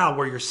out loud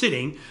where you're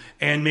sitting,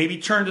 and maybe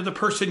turn to the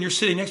person you're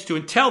sitting next to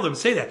and tell them,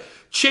 say that.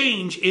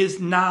 Change is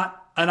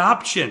not an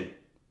option.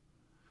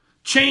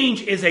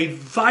 Change is a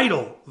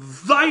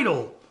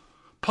vital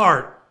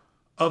part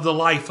of the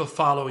life of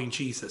following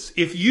Jesus.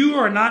 If you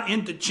are not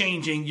into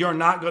changing, you're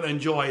not going to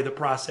enjoy the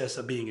process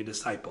of being a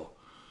disciple.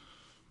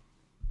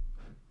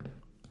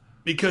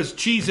 Because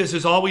Jesus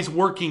is always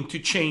working to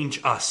change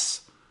us.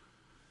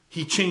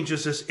 He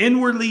changes us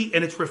inwardly,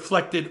 and it's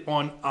reflected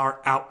on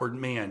our outward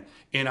man,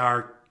 in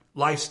our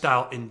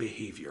lifestyle and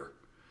behavior.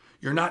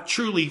 You're not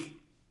truly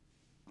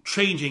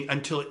changing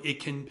until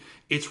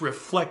it's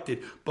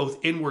reflected both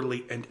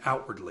inwardly and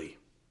outwardly.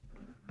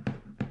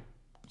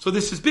 So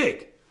this is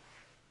big.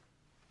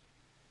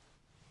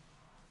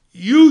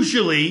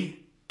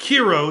 Usually,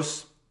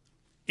 Kairos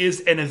is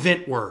an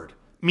event word,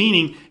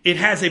 meaning it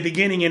has a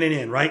beginning and an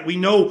end, right? We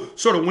know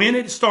sort of when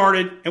it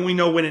started and we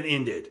know when it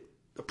ended.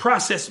 The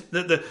process,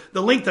 the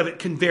length of it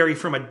can vary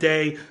from a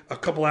day, a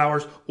couple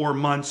hours, or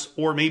months,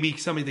 or maybe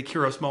some of the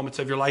Kairos moments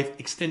of your life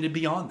extended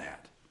beyond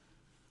that.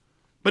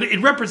 But it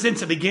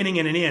represents a beginning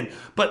and an end.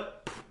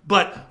 But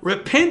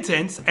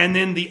repentance and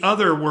then the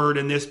other word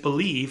in this,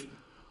 believe,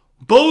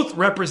 both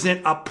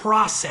represent a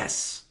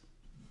process.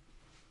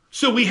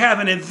 So we have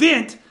an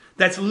event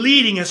that's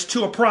leading us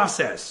to a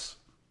process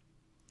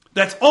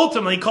that's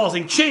ultimately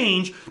causing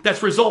change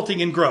that's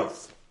resulting in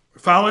growth.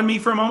 Following me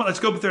for a moment?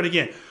 Let's go through it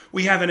again.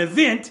 We have an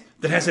event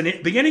that has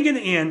a beginning and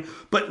an end,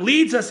 but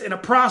leads us in a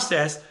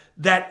process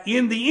that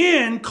in the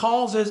end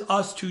causes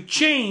us to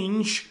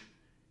change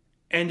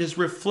and is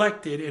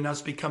reflected in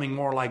us becoming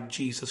more like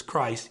Jesus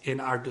Christ in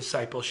our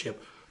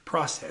discipleship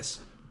process.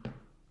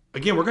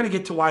 Again, we're going to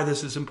get to why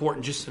this is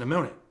important just in a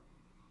minute.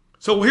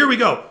 So here we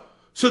go.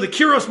 So the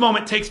Kairos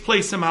moment takes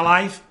place in my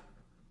life.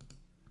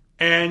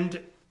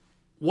 And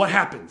what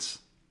happens?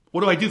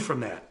 What do I do from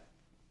that?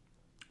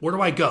 Where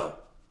do I go?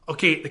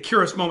 Okay, the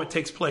Kairos moment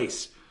takes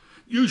place.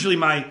 Usually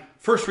my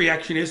first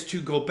reaction is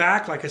to go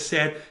back, like I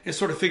said, and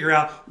sort of figure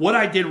out what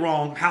I did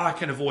wrong, how I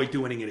can avoid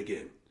doing it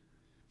again.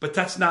 But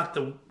that's not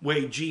the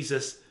way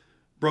Jesus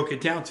broke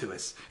it down to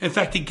us. In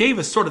fact, he gave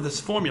us sort of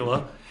this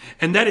formula,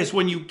 and that is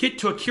when you get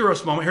to a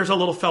Kairos moment, here's a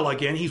little fella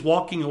again, he's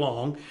walking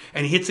along,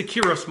 and he hits a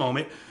Kairos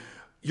moment,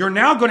 you're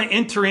now going to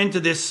enter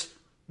into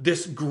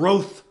this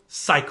growth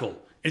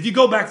cycle. If you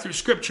go back through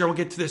Scripture, we'll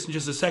get to this in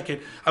just a second.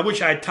 I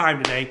wish I had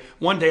time today.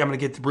 One day I'm going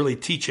to get to really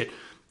teach it.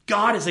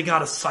 God is a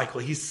God of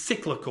cycle. He's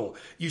cyclical.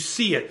 You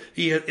see it.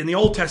 In the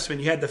Old Testament,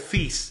 you had the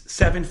feasts,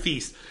 7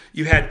 feasts.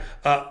 You had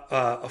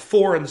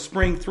 4 in the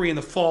spring, 3 in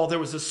the fall. There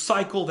was a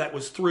cycle that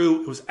was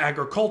through. It was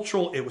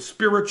agricultural. It was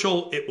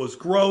spiritual. It was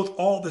growth,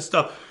 all this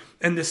stuff.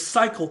 And this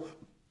cycle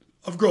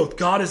of growth.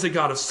 God is a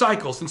God of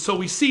cycles. And so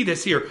we see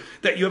this here,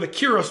 that you have a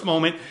Kairos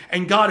moment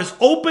and God is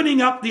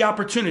opening up the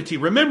opportunity.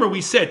 Remember,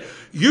 we said,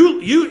 your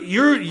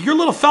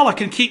little fella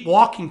can keep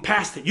walking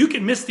past it. You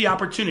can miss the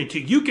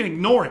opportunity. You can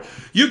ignore it.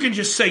 You can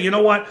just say, you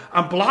know what?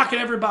 I'm blocking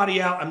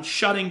everybody out. I'm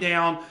shutting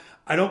down.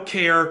 I don't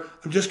care.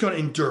 I'm just going to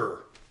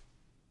endure.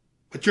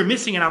 But you're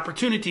missing an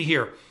opportunity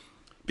here,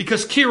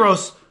 because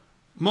Kairos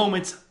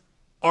moments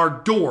are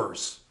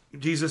doors.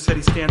 Jesus said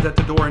he stands at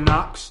the door and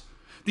knocks.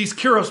 These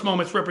Kairos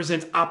moments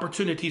represent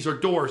opportunities or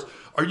doors.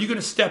 Are you going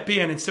to step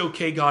in and say,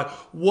 okay, God,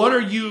 what are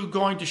you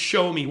going to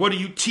show me? What are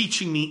you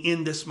teaching me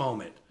in this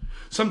moment?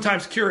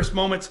 Sometimes Kairos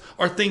moments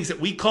are things that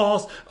we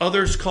cause,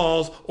 others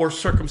cause, or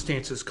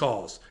circumstances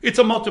cause. It's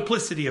a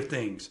multiplicity of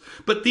things.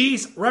 But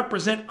these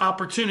represent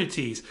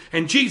opportunities.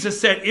 And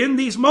Jesus said in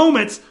these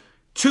moments,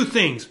 two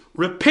things: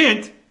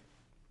 repent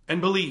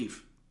and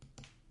believe.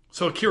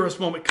 So a Kairos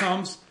moment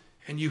comes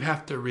and you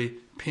have to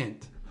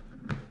repent.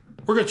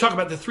 We're going to talk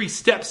about the 3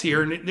 steps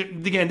here. And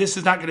again, this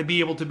is not going to be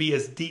able to be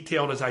as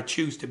detailed as I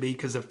choose to be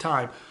because of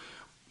time.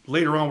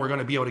 Later on, we're going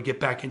to be able to get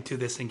back into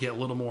this and get a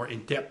little more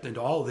in depth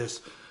into all of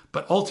this.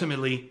 But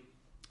ultimately,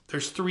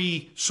 there's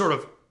 3 sort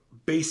of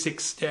basic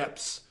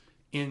steps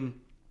in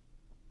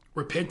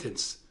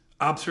repentance: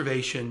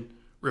 observation,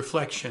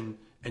 reflection,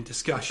 and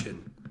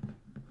discussion.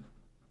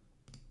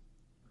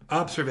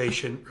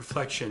 Observation,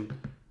 reflection,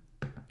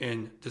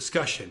 and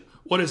discussion.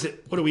 What is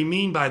it? What do we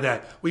mean by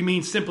that? We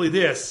mean simply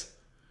this.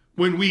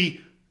 When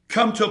we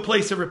come to a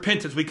place of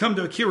repentance, we come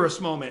to a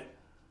Kairos moment,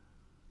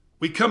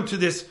 we come to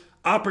this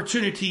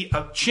opportunity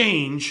of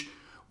change,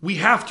 we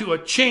have to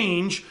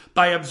change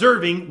by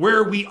observing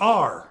where we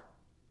are.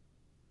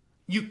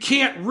 You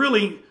can't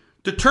really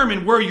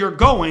determine where you're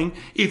going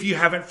if you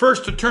haven't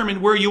first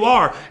determined where you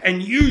are.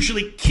 And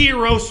usually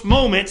Kairos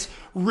moments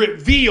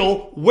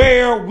reveal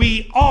where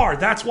we are.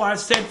 That's why I've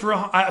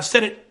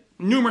said it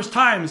numerous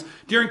times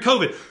during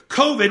COVID.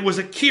 COVID was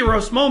a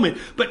Kairos moment,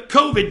 but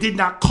COVID did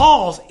not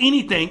cause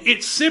anything.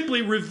 It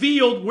simply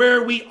revealed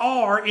where we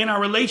are in our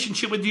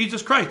relationship with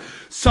Jesus Christ.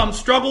 Some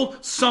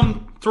struggled,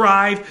 some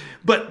thrived,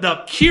 but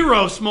the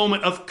Kairos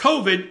moment of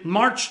COVID,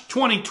 March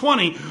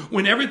 2020,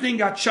 when everything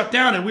got shut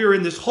down and we were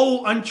in this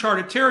whole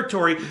uncharted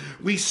territory,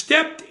 we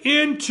stepped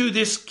into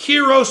this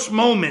Kairos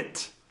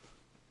moment.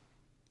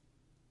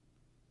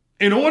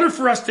 In order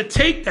for us to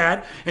take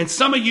that, and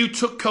some of you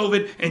took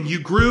COVID and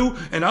you grew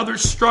and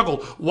others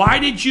struggled. Why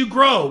did you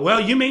grow? Well,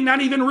 you may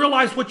not even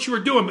realize what you were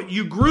doing, but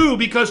you grew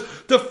because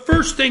the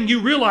first thing you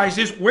realize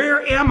is,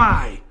 where am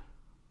I?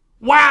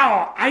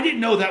 Wow, I didn't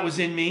know that was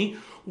in me.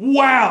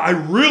 Wow, I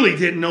really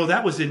didn't know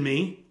that was in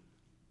me.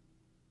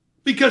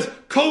 Because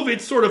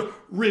COVID sort of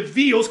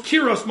reveals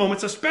Kairos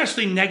moments,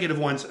 especially negative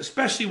ones,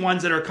 especially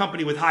ones that are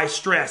accompanied with high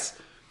stress.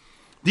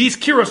 These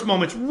Kairos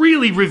moments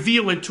really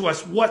reveal into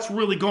us what's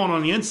really going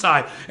on the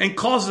inside and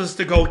causes us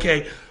to go,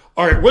 okay,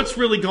 all right, what's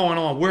really going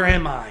on? Where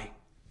am I?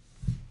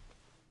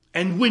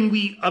 And when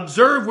we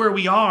observe where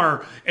we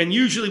are, and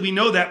usually we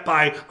know that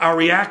by our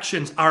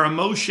reactions, our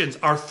emotions,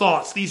 our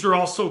thoughts, these are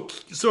also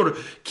sort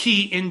of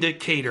key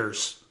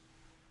indicators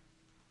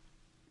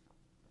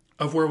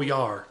of where we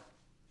are.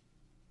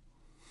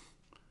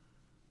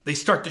 They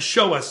start to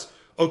show us,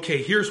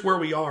 okay, here's where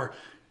we are.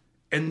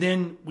 And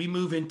then we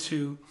move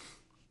into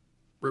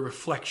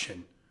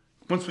reflection.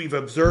 Once we've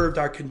observed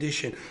our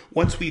condition,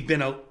 once we've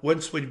been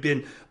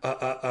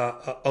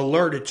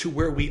alerted to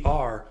where we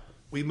are,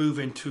 we move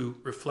into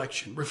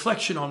reflection.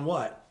 Reflection on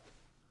what?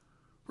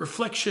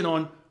 Reflection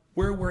on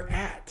where we're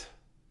at.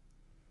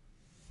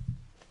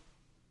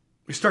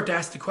 We start to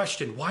ask the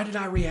question, why did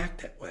I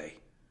react that way?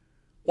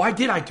 Why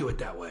did I do it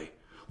that way?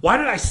 Why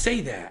did I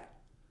say that?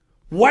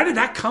 Where did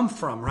that come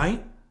from,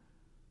 right?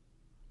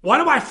 Why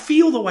do I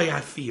feel the way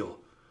I feel?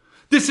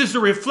 This is a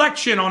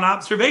reflection on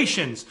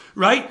observations,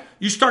 right?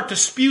 You start to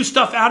spew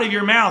stuff out of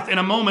your mouth in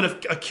a moment of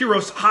a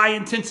Kairos, high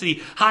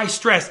intensity, high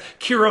stress,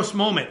 Kairos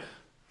moment.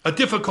 A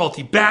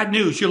difficulty, bad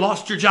news, you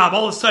lost your job.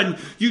 All of a sudden,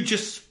 you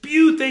just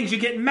spew things, you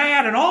get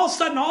mad, and all of a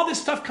sudden, all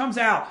this stuff comes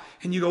out.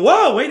 And you go,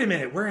 whoa, wait a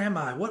minute, where am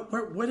I?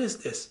 What is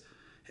this?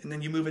 And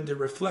then you move into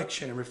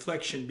reflection, and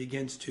reflection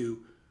begins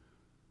to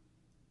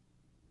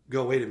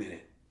go, wait a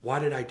minute, why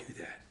did I do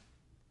that?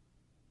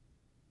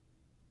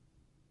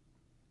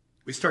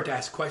 We start to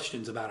ask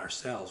questions about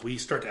ourselves. We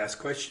start to ask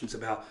questions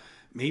about,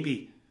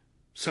 maybe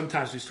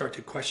sometimes we start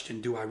to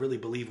question, do I really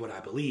believe what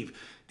I believe?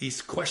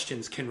 These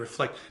questions can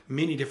reflect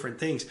many different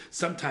things.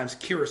 Sometimes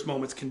Kairos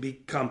moments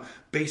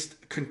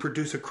can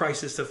produce a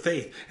crisis of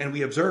faith. And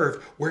we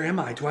observe, where am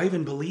I? Do I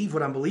even believe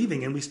what I'm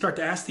believing? And we start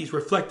to ask these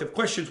reflective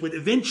questions, which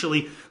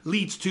eventually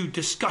leads to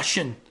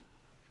discussion.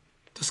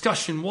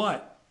 Discussion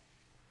what?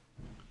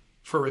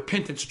 For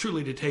repentance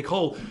truly to take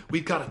hold,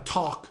 we've got to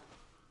talk.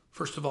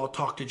 First of all,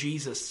 talk to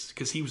Jesus,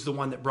 because he was the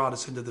one that brought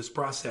us into this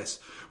process.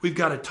 We've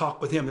got to talk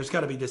with him. There's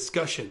got to be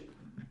discussion.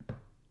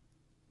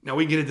 Now,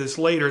 we can get into this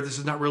later. This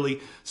is not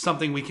really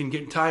something we can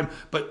get in time.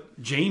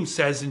 But James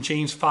says in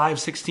James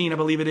 5:16, I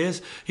believe it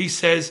is, he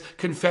says,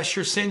 confess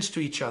your sins to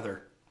each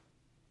other.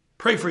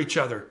 Pray for each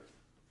other.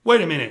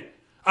 Wait a minute.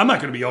 I'm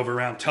not going to be over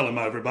around telling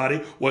everybody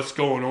what's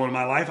going on in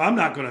my life.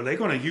 They're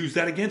going to use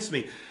that against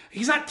me.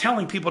 He's not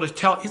telling people to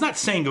tell, he's not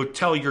saying go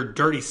tell your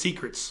dirty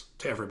secrets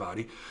to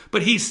everybody.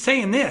 But he's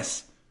saying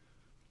this.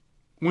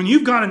 When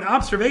you've gone in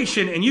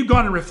observation and you've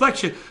gone in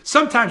reflection,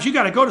 sometimes you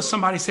got to go to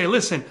somebody and say,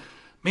 listen,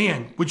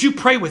 man, would you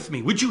pray with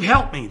me? Would you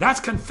help me? That's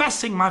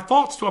confessing my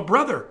faults to a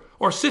brother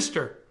or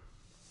sister.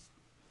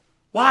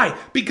 Why?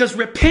 Because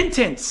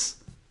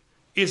repentance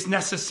is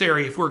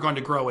necessary if we're going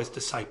to grow as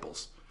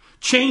disciples.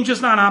 Change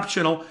is not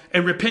optional,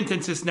 and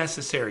repentance is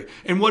necessary.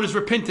 And what does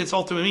repentance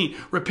ultimately mean?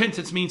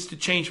 Repentance means to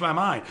change my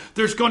mind.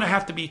 There's going to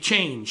have to be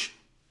change.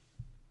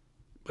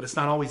 But it's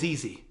not always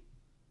easy.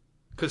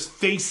 Because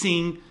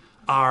facing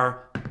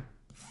our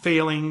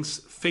failings,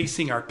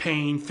 facing our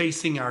pain,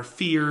 facing our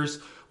fears,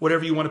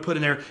 whatever you want to put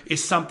in there,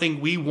 is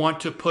something we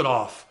want to put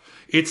off.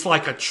 It's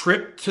like a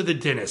trip to the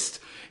dentist.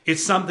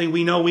 It's something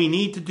we know we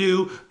need to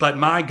do, but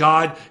my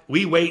God,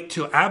 we wait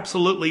to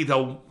absolutely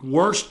the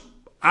worst,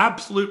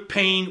 absolute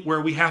pain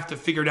where we have to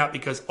figure it out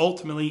because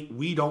ultimately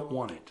we don't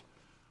want it.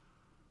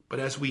 But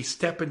as we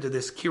step into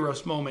this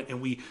Kairos moment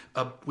and we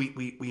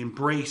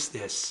embrace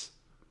this,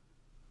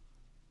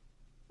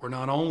 we're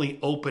not only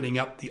opening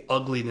up the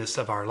ugliness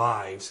of our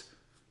lives,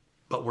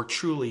 but we're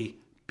truly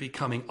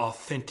becoming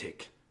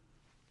authentic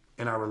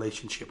in our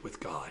relationship with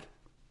God.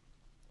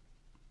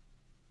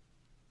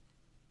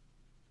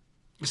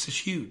 This is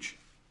huge.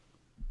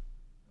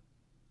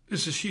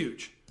 This is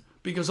huge.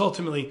 Because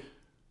ultimately,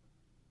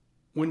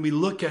 when we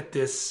look at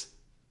this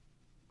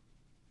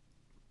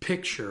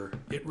picture,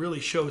 it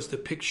really shows the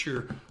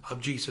picture of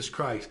Jesus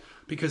Christ.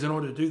 Because in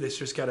order to do this,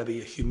 there's got to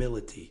be a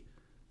humility.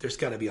 There's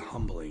got to be a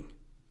humbling.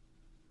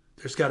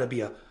 There's got to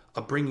be a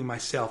bringing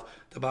myself.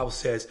 The Bible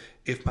says,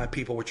 if my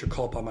people which are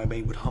called by my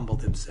name would humble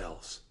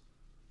themselves,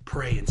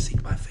 pray and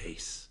seek my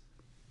face.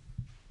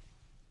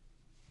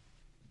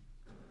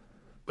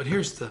 But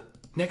here's the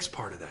next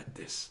part of that.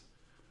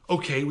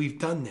 Okay, we've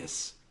done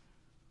this.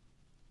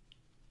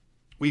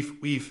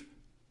 We've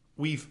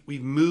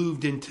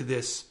moved into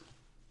this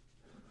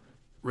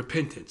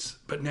repentance.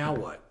 But now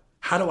what?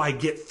 How do I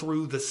get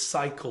through the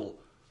cycle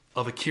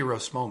of a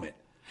Kairos moment?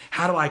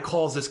 How do I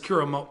cause this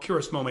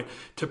Kairos moment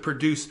to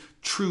produce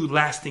true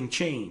lasting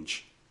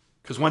change?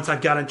 Because once I've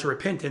got into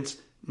repentance,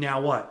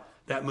 now what?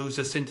 That moves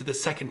us into the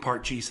second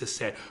part Jesus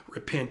said,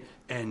 repent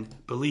and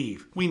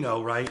believe. We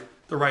know, right?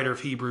 The writer of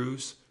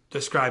Hebrews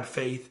described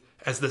faith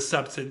as the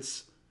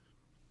substance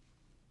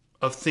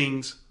of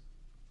things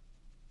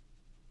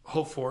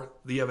hoped for,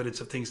 the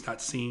evidence of things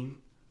not seen.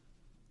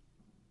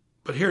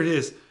 But here it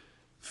is.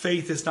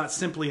 Faith is not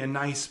simply a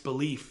nice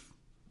belief.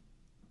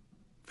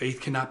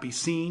 Faith cannot be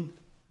seen.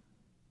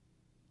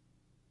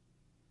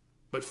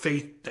 But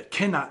faith that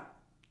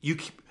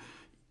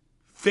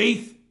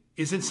faith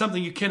isn't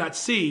something you cannot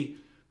see.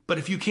 But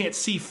if you can't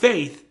see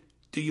faith,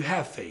 do you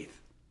have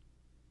faith?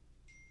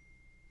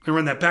 Let me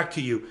run that back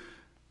to you.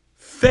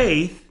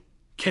 Faith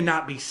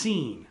cannot be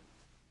seen.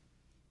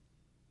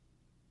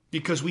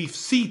 Because we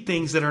see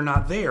things that are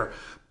not there.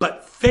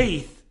 But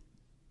faith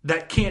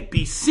that can't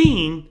be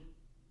seen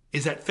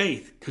is that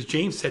faith. Because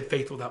James said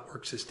faith without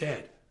works is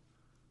dead.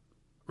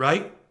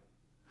 Right?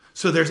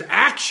 So there's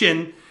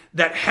action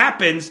that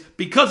happens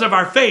because of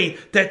our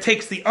faith that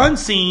takes the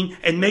unseen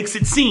and makes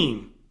it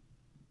seen.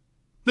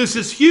 This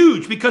is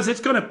huge because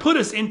it's going to put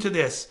us into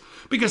this.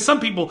 Because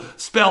some people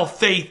spell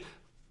faith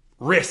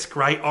risk,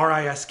 right?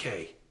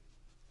 R-I-S-K.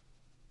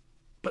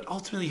 But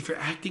ultimately, if you're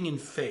acting in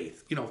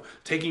faith,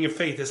 taking a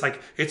faith, it's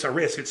like it's a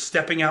risk. It's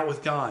stepping out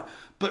with God.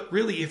 But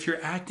really, if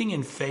you're acting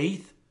in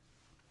faith,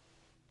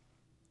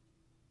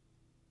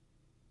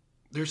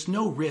 there's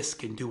no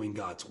risk in doing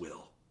God's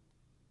will.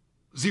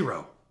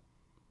 Zero.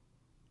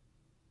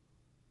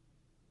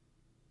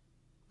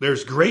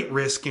 There's great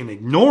risk in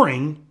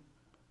ignoring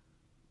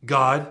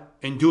God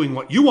and doing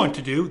what you want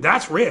to do.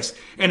 That's risk.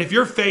 And if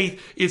your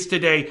faith is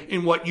today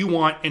in what you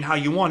want and how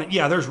you want it,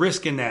 yeah, there's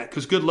risk in that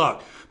because good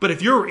luck. But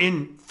if you're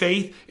in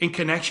faith, in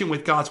connection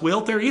with God's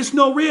will, there is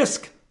no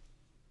risk.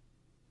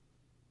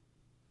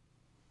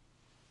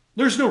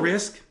 There's no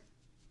risk.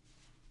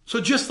 So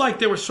just like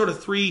there were sort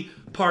of three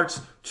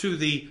parts to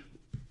the,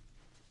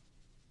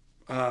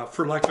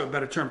 for lack of a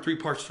better term, three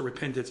parts to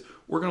repentance,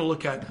 we're going to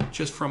look at,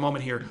 just for a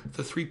moment here,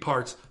 the three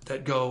parts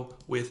that go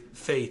with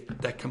faith,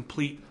 that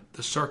complete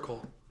the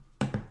circle.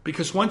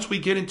 Because once we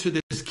get into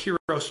this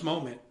Kairos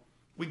moment,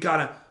 we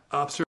got an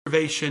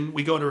observation,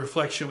 we go to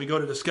reflection, we go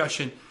to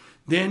discussion,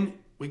 then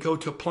we go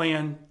to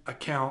plan,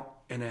 account,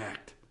 and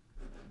act.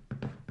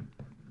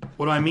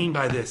 What do I mean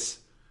by this?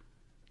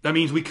 That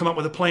means we come up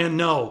with a plan?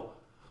 No.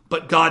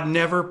 But God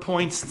never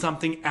points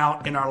something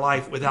out in our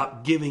life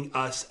without giving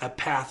us a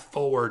path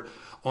forward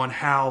on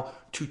how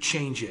to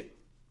change it.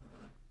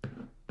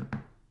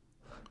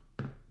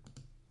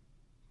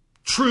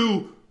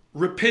 True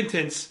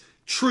repentance,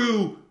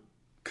 true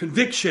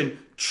conviction,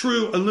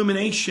 true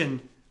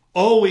illumination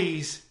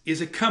always is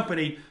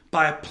accompanied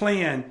by a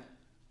plan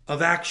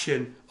of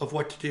action of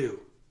what to do.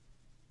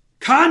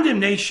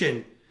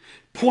 Condemnation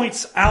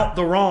points out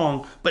the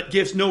wrong but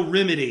gives no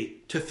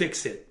remedy to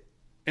fix it.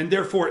 and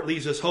therefore it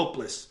leaves us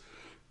hopeless.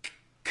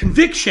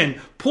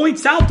 Conviction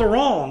points out the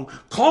wrong,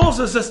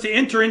 causes us to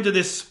enter into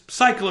this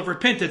cycle of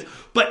repentance,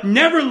 but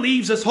never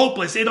leaves us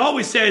hopeless. It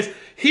always says,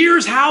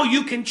 here's how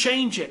you can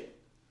change it.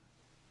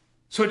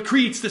 So it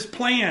creates this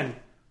plan.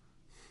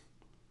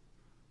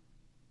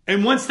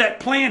 And once that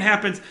plan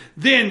happens,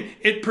 then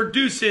it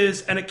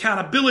produces an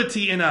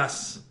accountability in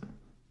us.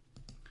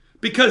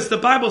 Because the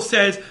Bible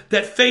says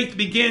that faith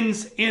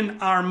begins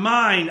in our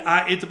mind.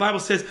 The Bible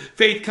says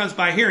faith comes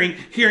by hearing,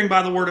 hearing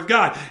by the word of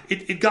God.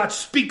 God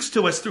speaks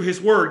to us through his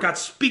word. God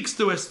speaks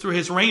to us through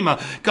his rhema.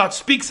 God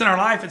speaks in our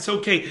life. It's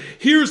okay.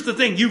 Here's the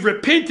thing. You've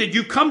repented.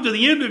 You've come to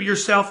the end of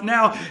yourself.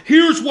 Now,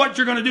 here's what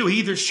you're going to do. He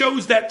either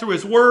shows that through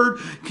his word.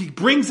 He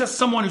brings us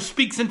someone who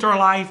speaks into our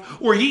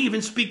life, or he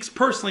even speaks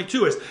personally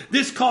to us.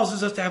 This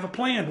causes us to have a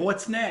plan.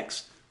 What's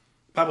next?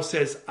 The Bible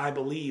says, I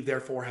believe,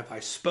 therefore have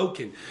I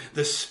spoken.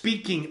 The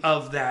speaking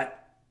of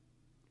that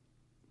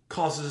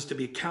causes us to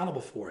be accountable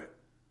for it.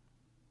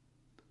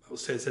 The Bible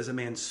says, as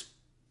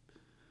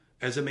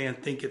a man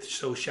thinketh,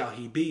 so shall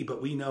he be.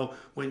 But we know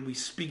when we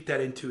speak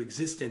that into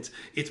existence,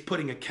 it's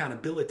putting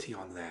accountability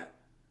on that.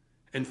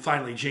 And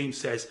finally, James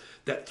says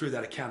that through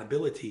that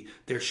accountability,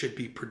 there should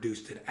be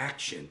produced an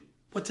action.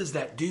 What does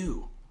that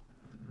do?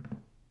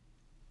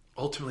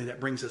 Ultimately, that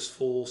brings us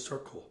full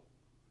circle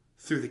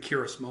through the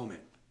Kairos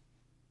moment.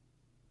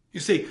 You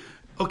say,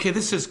 okay,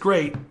 this is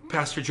great,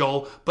 Pastor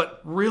Joel,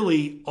 but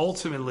really,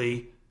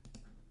 ultimately,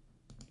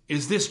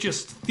 is this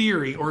just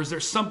theory, or is there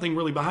something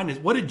really behind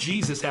it? What did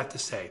Jesus have to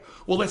say?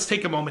 Well, let's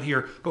take a moment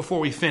here before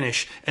we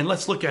finish, and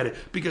let's look at it,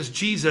 because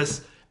Jesus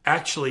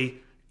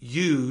actually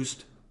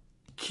used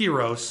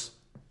Kairos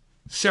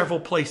several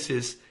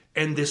places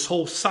and this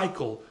whole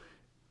cycle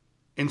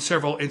in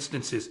several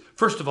instances.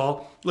 First of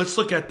all, let's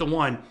look at the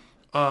one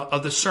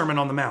of the Sermon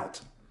on the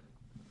Mount.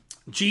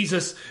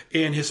 Jesus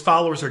and his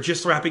followers are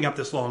just wrapping up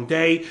this long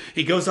day.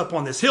 He goes up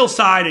on this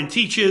hillside and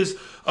teaches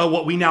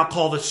what we now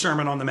call the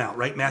Sermon on the Mount,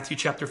 right? Matthew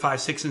chapter 5,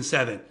 6, and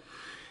 7.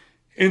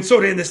 And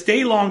so in this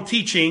day-long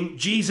teaching,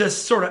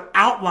 Jesus sort of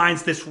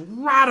outlines this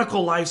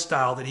radical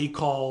lifestyle that he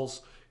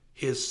calls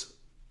his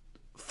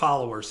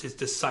followers, his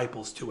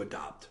disciples, to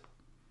adopt.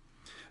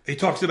 He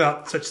talks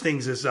about such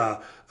things as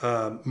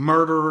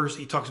murderers.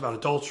 He talks about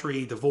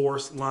adultery,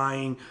 divorce,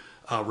 lying,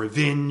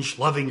 revenge,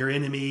 loving your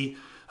enemy,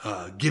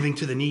 giving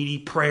to the needy,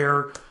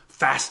 prayer,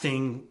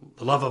 fasting,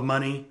 the love of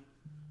money.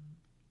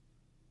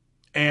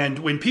 And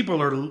when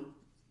people are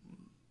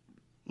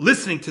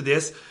listening to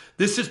this,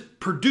 this is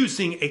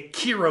producing a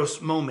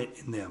Kairos moment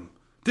in them.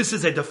 This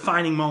is a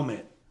defining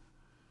moment.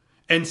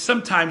 And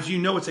sometimes you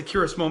know it's a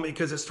Kairos moment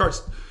because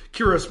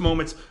Kairos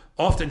moments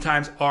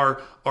oftentimes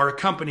are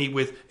accompanied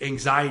with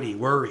anxiety,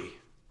 worry.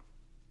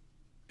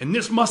 And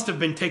this must have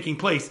been taking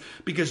place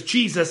because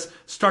Jesus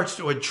starts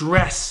to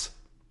address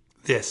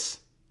this.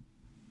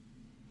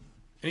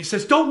 And he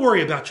says, don't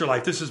worry about your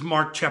life. This is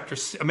Matthew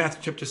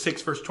chapter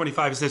 6, verse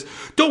 25. It says,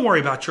 don't worry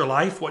about your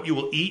life, what you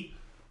will eat,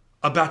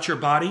 about your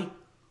body,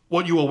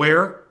 what you will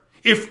wear.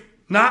 Is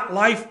not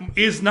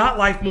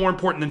life more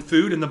important than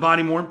food, and the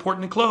body more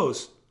important than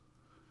clothes?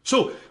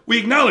 So we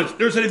acknowledge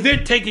there's an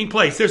event taking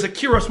place. There's a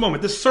Kairos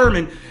moment. This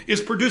sermon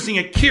is producing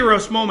a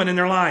Kairos moment in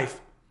their life.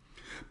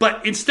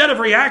 But instead of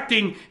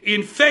reacting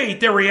in faith,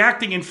 they're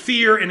reacting in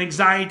fear and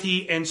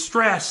anxiety and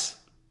stress.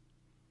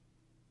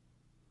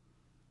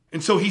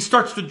 And so he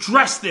starts to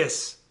address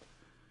this.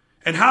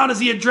 And how does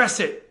he address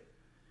it?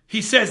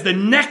 He says the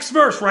next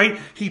verse, right?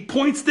 He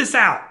points this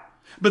out.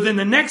 But then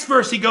the next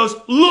verse he goes,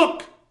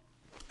 look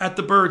at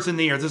the birds in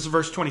the air. This is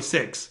verse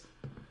 26.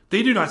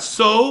 They do not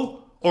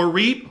sow or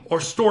reap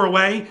or store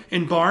away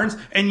in barns,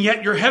 and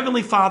yet your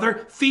heavenly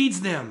Father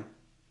feeds them.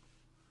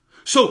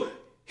 So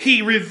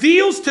he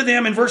reveals to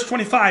them in verse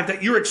 25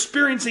 that you're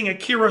experiencing a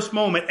Kairos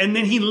moment, and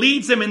then he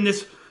leads them in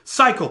this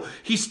cycle.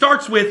 He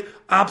starts with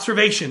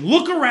observation.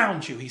 Look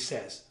around you, he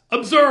says.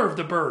 Observe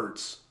the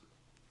birds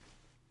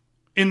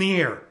in the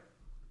air.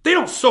 They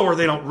don't sow or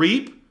they don't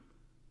reap.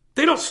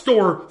 They don't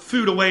store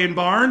food away in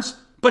barns,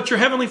 but your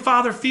heavenly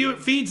Father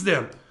feeds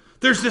them.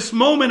 There's this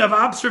moment of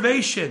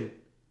observation.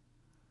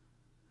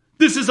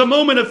 This is a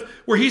moment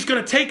where he's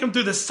going to take them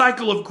through the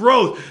cycle of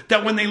growth,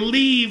 that when they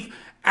leave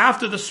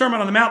after the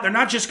Sermon on the Mount, they're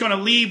not just going to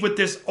leave with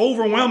this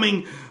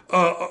overwhelming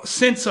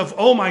sense of,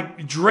 oh my,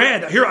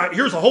 dread.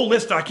 Here's a whole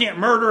list. I can't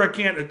murder. I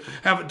can't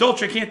have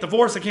adultery. I can't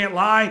divorce. I can't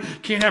lie.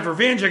 Can't have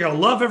revenge. I got to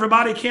love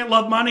everybody. I can't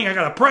love money. I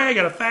got to pray. I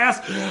got to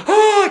fast.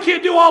 Oh, I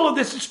can't do all of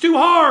this. It's too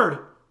hard.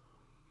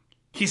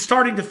 He's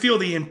starting to feel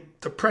the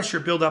pressure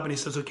build up, and he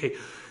says, okay,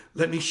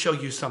 let me show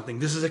you something.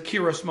 This is a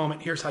Kairos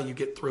moment. Here's how you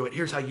get through it.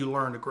 Here's how you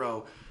learn to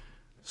grow.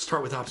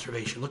 Start with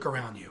observation. Look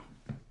around you.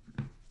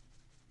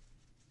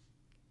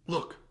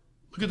 Look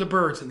at the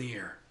birds in the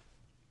air.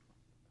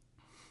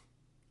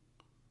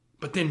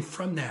 But then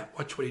from that,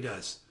 watch what he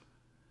does.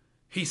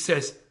 He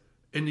says,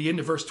 in the end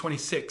of verse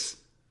 26,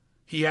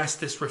 he asks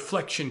this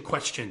reflection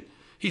question.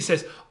 He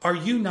says, are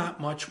you not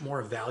much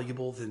more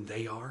valuable than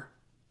they are?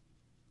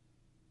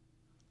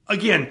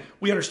 Again,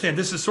 we understand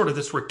this is sort of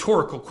this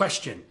rhetorical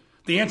question.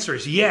 The answer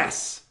is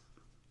yes.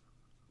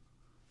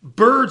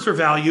 birds are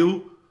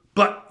valuable,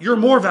 but you're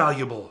more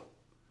valuable.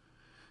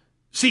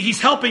 See,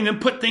 he's helping them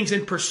put things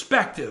in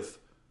perspective.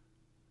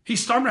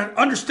 He's starting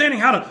understanding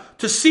how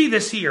to see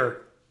this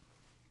here.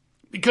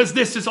 Because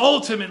this is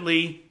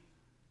ultimately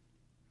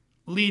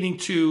leading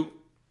to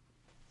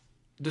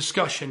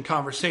discussion,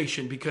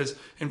 conversation. Because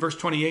in verse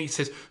 28 it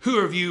says, who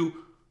of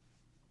you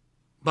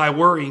by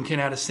worrying can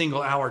add a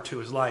single hour to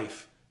his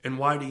life? And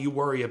why do you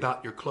worry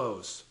about your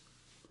clothes?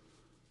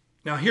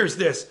 Now here's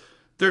this.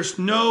 There's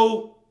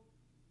no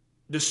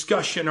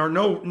discussion or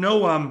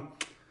no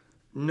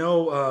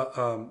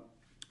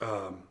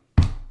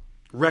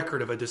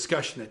record of a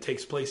discussion that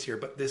takes place here.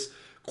 But this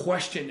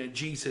question that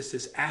Jesus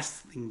is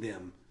asking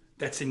them,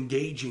 that's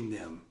engaging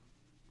them,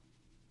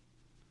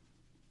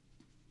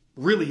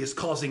 really is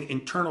causing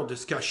internal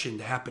discussion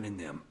to happen in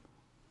them.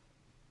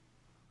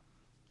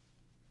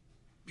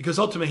 Because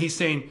ultimately he's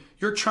saying,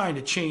 you're trying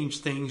to change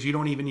things you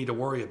don't even need to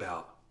worry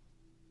about.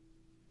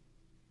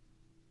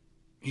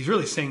 He's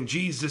really saying,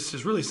 Jesus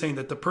is really saying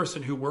that the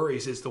person who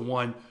worries is the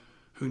one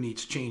who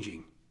needs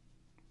changing.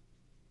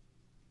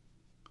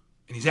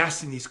 And he's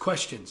asking these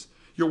questions.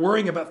 You're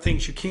worrying about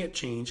things you can't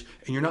change,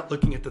 and you're not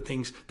looking at the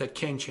things that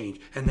can change,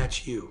 and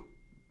that's you.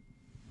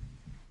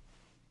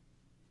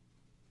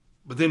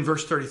 But then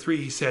verse 33,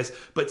 he says,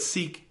 but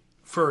seek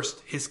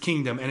first his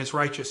kingdom and his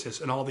righteousness,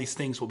 and all these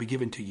things will be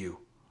given to you.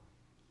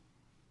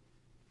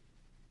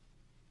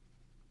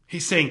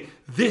 He's saying,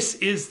 this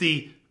is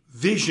the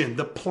vision,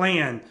 the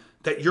plan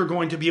that you're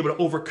going to be able to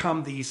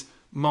overcome these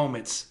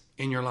moments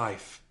in your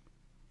life.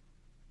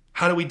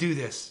 How do we do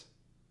this?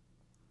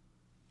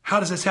 How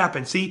does this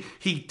happen? See,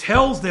 he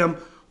tells them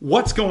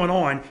what's going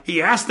on.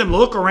 He asks them to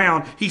look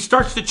around. He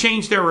starts to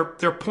change their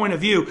point of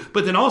view.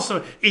 But then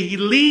also, he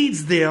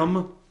leads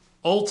them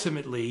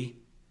ultimately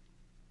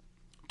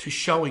to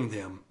showing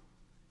them,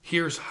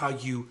 here's how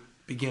you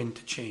begin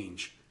to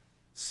change.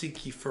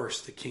 Seek ye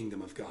first the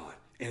kingdom of God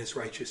and his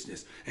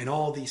righteousness, and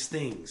all these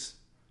things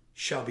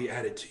shall be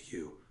added to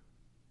you.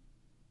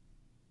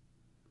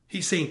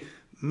 He's saying,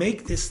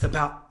 make this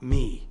about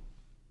me.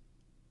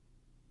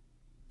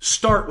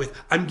 Start with,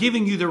 I'm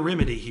giving you the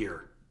remedy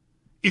here.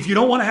 If you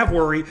don't want to have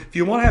worry, if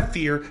you want to have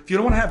fear, if you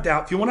don't want to have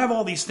doubt, if you want to have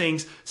all these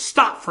things,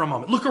 stop for a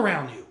moment. Look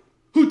around you.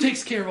 Who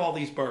takes care of all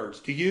these birds?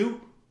 Do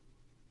you?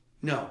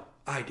 No,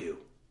 I do.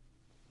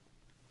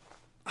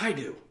 I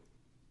do.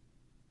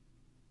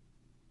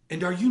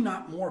 And are you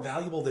not more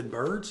valuable than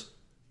birds?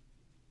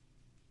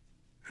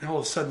 And all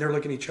of a sudden they're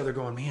looking at each other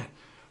going, man,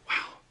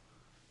 wow,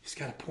 he's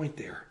got a point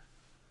there.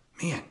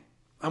 Man,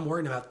 I'm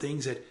worrying about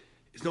things that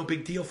is no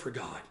big deal for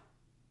God.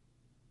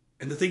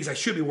 And the things I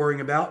should be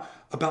worrying about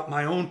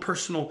my own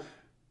personal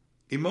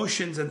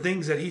emotions and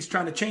things that he's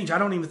trying to change, I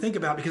don't even think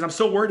about because I'm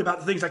so worried about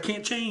the things I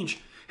can't change.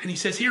 And he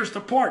says, here's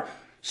the part.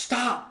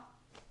 Stop.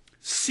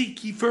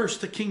 Seek ye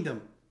first the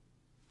kingdom.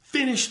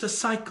 Finish the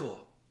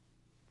cycle.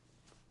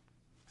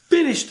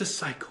 Finish the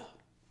cycle.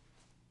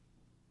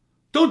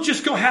 Don't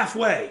just go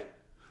halfway.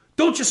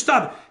 Don't just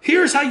stop.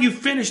 Here's how you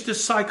finish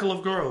this cycle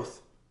of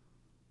growth.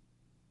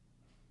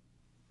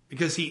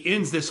 Because he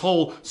ends this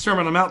whole Sermon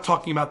on the Mount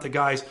talking about the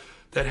guys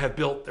that have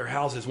built their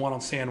houses, one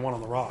on sand, one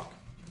on the rock.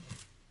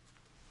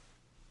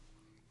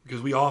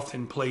 Because we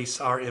often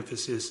place our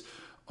emphasis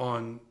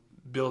on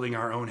building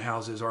our own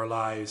houses, our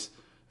lives,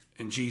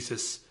 and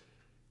Jesus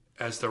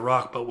as the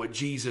rock. But what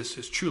Jesus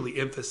is truly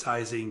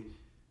emphasizing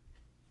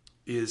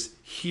is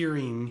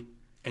hearing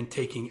and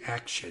taking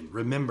action.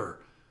 Remember,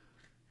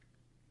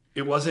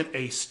 it wasn't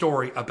a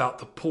story about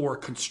the poor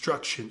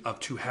construction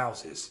of two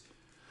houses.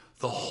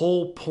 The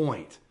whole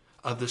point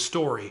of the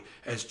story,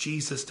 as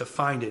Jesus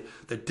defined it,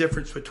 the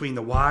difference between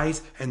the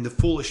wise and the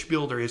foolish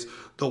builder is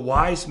the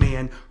wise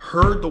man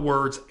heard the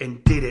words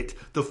and did it.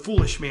 The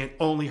foolish man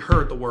only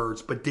heard the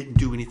words but didn't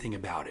do anything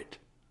about it.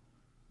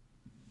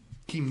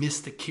 He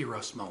missed the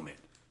Kairos moment.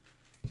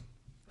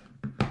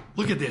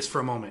 Look at this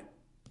for a moment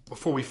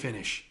before we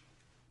finish.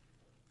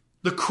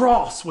 The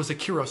cross was a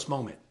Kairos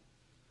moment.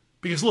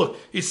 Because look,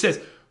 it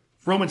says,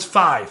 Romans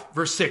 5,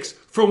 verse 6,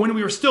 for when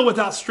we were still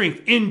without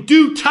strength, in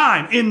due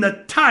time, in the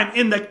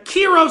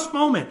Kairos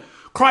moment,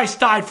 Christ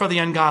died for the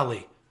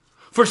ungodly.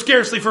 For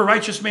scarcely for a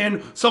righteous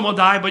man some will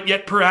die, but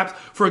yet perhaps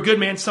for a good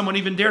man someone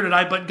even dare to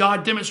die. But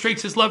God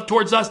demonstrates his love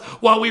towards us.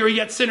 While we were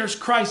yet sinners,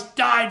 Christ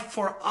died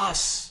for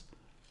us.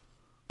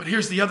 But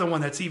here's the other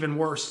one that's even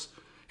worse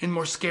and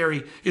more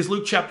scary, is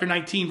Luke chapter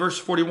 19, verse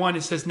 41.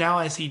 It says, now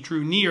as he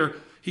drew near,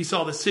 he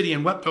saw the city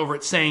and wept over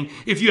it, saying,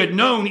 if you had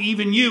known,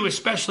 even you,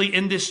 especially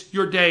in this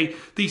your day,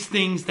 these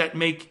things that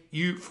make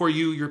you for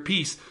you your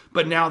peace,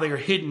 but now they are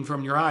hidden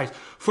from your eyes.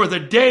 For the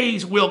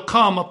days will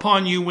come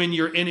upon you when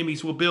your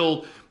enemies will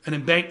build an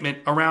embankment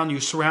around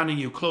you, surrounding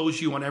you,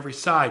 close you on every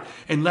side,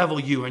 and level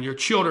you and your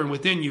children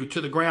within you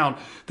to the ground,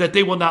 that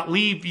they will not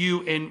leave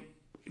in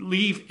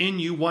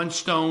you one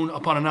stone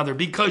upon another,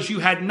 because you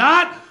had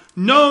not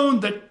known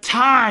the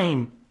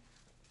time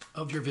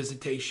of your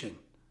visitation.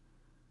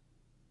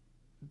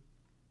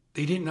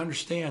 They didn't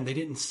understand. They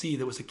didn't see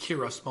there was a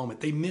Kairos moment.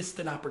 They missed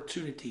an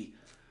opportunity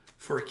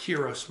for a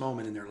Kairos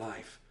moment in their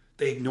life.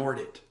 They ignored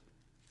it.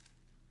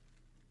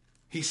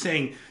 He's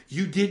saying,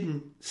 you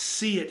didn't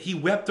see it. He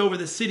wept over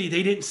the city.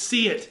 They didn't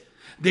see it.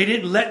 They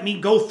didn't let me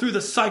go through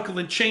the cycle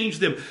and change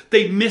them.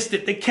 They missed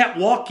it. They kept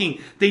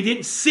walking. They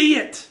didn't see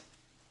it.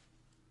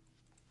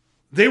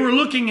 They were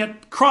looking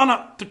at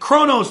the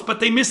Chronos, but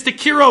they missed the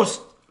Kairos.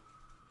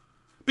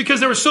 Because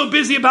they were so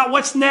busy about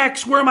what's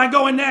next. Where am I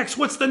going next?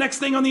 What's the next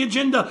thing on the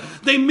agenda?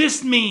 They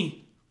missed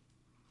me.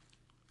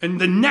 And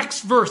the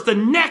next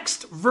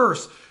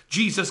verse,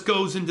 Jesus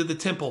goes into the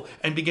temple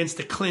and begins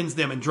to cleanse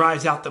them and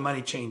drives out the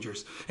money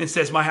changers and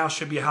says, my house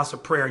should be a house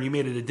of prayer and you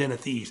made it a den of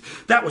thieves.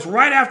 That was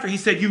right after he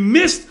said, you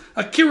missed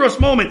a Kairos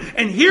moment.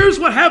 And here's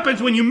what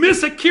happens when you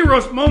miss a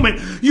Kairos moment.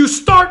 You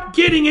start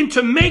getting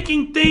into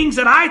making things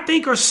that I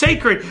think are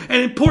sacred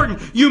and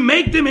important. You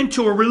make them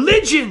into a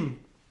religion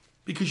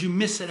because you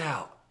miss it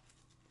out.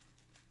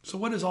 So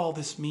what does all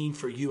this mean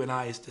for you and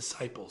I as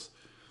disciples?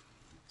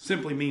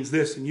 Simply means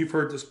this, and you've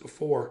heard this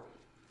before,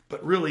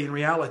 but really in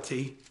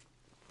reality,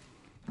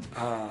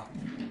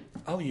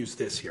 I'll use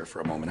this here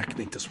for a moment. I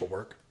think this will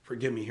work.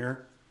 Forgive me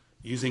here.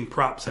 Using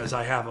props as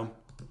I have them.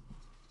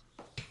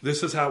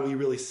 This is how we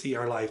really see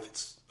our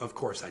life. Of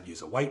course, I'd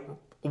use a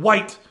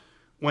white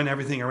when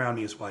everything around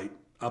me is white.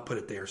 I'll put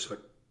it there so it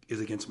is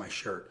against my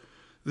shirt.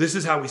 This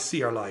is how we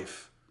see our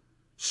life.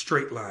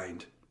 Straight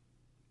lined.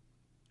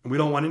 And we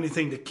don't want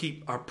anything to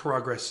keep our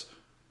progress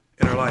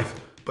in our life.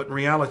 But in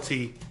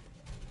reality,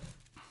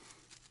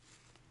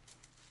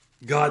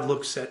 God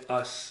looks at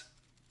us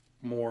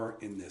more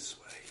in this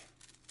way.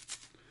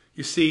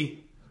 You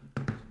see,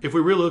 if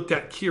we really looked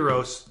at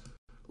Kairos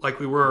like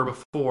we were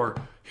before,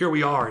 here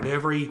we are. And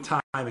every time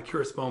a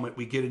Kairos moment,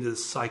 we get into the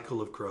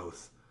cycle of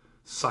growth.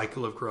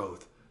 Cycle of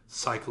growth.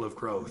 Cycle of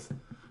growth.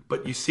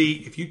 But you see,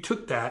 if you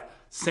took that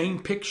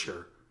same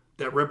picture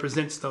that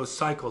represents those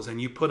cycles and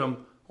you put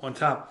them on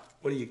top,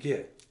 what do you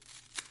get?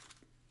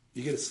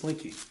 You get a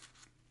slinky,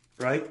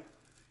 right?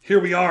 Here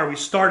we are. We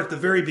start at the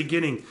very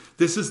beginning.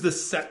 This is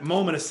the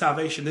moment of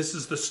salvation. This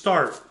is the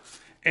start.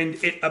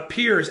 And it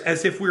appears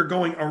as if we're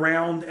going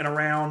around and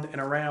around and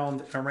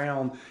around and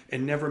around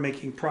and never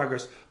making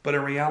progress. But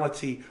in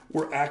reality,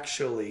 we're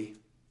actually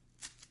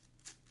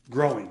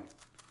growing.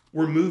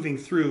 We're moving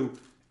through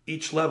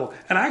each level.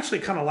 And I actually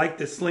kind of like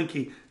this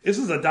slinky. This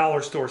is a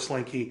dollar store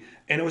slinky.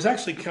 And it was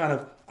actually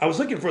I was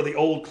looking for the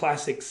old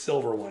classic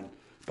silver one.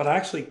 But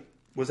I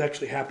was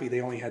happy they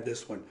only had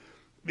this one.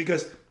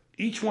 Because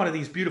each one of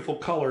these beautiful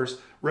colors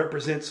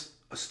represents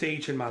a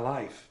stage in my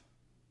life.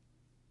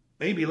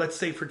 Maybe, let's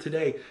say for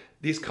today,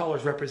 these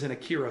colors represent a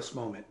Kairos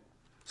moment.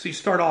 So you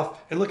start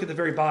off and look at the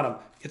very bottom.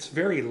 It's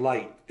very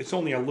light. It's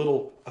only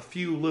a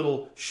few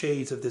little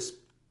shades of this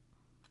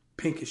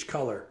pinkish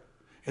color.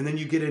 And then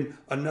you get in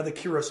another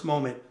Kairos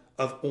moment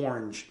of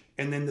orange.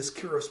 And then this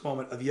Kairos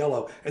moment of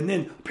yellow. And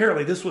then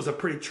apparently this was a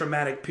pretty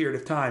traumatic period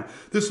of time.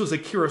 This was a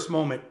Kairos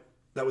moment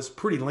that was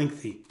pretty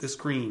lengthy, this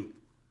green,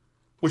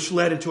 which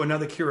led into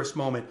another Kairos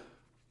moment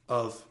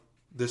of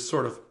this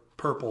sort of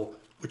purple,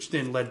 which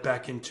then led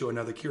back into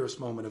another Kairos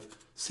moment of,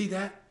 see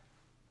that?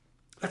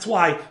 That's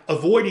why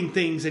avoiding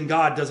things in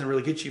God doesn't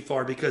really get you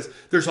far, because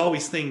there's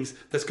always things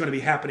that's going to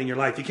be happening in your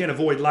life. You can't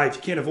avoid life.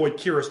 You can't avoid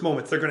Kairos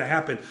moments. They're going to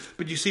happen.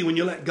 But you see, when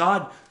you let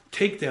God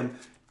take them,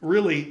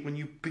 really, when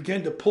you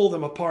begin to pull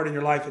them apart in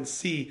your life and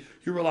see,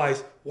 you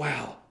realize,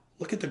 wow,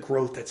 look at the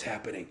growth that's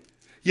happening.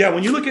 Yeah,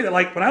 when you look at it,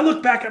 like when I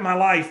look back at my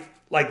life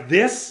like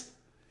this,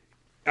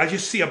 I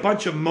just see a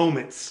bunch of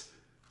moments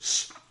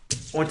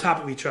on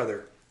top of each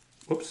other.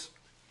 Whoops.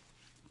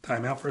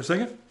 Time out for a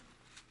second.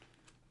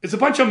 It's a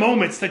bunch of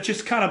moments that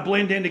just kind of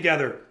blend in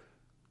together.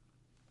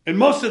 And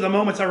most of the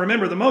moments I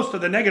remember, the most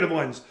of the negative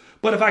ones.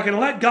 But if I can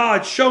let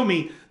God show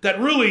me that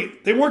really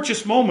they weren't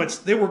just moments,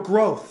 they were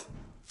growth.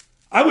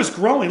 I was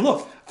growing.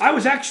 Look, I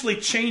was actually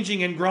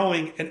changing and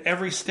growing in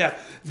every step.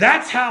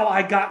 That's how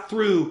I got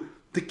through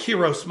the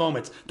Kairos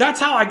moments. That's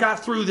how I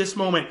got through this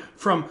moment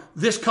from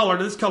this color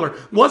to this color.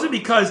 It wasn't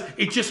because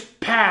it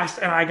just passed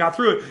and I got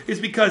through it. It's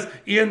because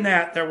in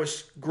that there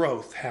was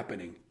growth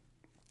happening.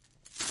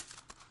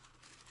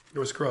 There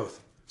was growth.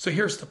 So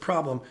here's the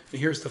problem, and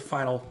here's the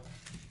final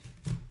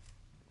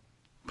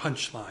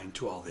punchline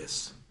to all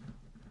this.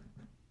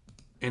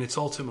 And it's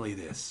ultimately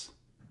this.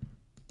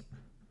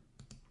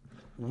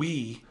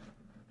 We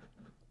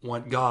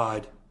want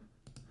God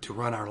to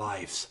run our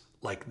lives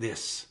like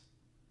this.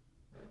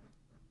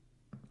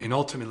 And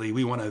ultimately,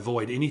 we want to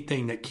avoid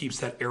anything that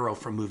keeps that arrow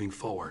from moving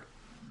forward.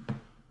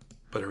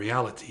 But in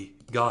reality,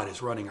 God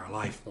is running our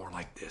life more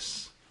like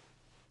this.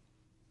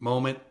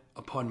 Moment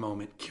upon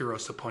moment,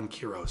 Kairos upon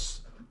Kairos.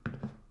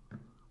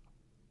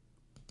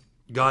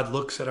 God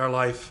looks at our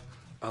life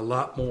a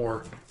lot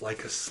more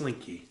like a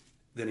slinky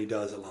than he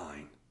does a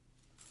line.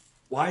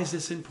 Why is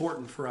this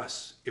important for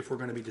us if we're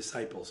going to be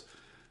disciples?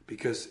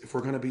 Because if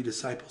we're going to be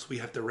disciples, we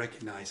have to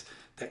recognize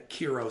that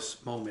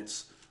Kairos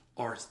moments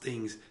are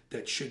things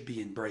that should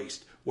be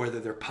embraced, whether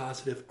they're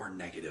positive or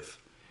negative.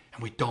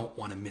 And we don't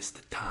want to miss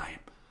the time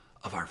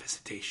of our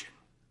visitation.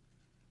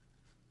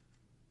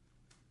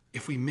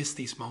 If we miss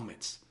these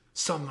moments,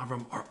 some of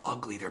them are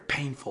ugly, they're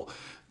painful.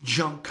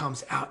 Junk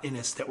comes out in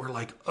us that we're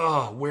like,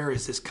 oh, where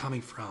is this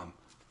coming from?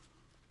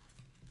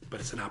 but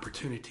it's an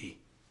opportunity.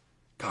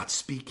 God's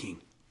speaking.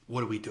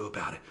 What do we do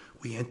about it?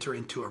 We enter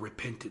into a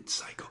repentance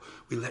cycle.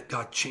 We let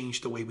God change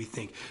the way we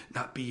think.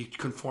 Not be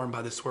conformed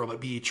by this world, but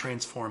be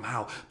transformed.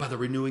 How? By the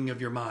renewing of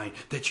your mind,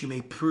 that you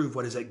may prove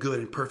what is that good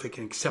and perfect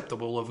and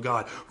acceptable of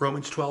God.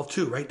 Romans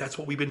 12:2, right? That's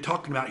what we've been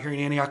talking about here in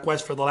Antioch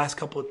West for the last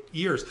couple of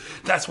years.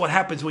 That's what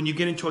happens when you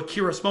get into a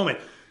Kairos moment.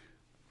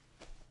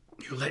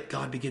 You let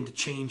God begin to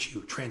change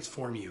you,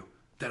 transform you.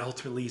 That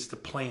ultimately leads to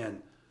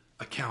plan,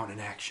 account,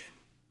 and action.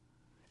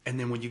 And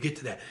then when you get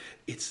to that,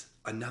 it's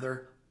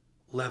another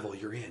level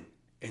you're in.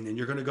 And then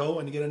you're going to go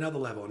and get another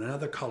level and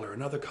another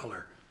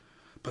color.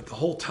 But the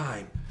whole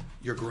time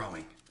you're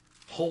growing.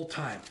 Whole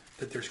time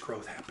that there's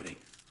growth happening.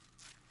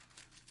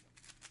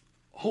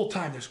 Whole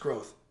time there's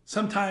growth.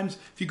 Sometimes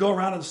if you go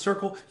around in a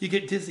circle, you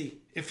get dizzy.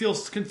 It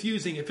feels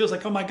confusing. It feels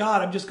like, oh my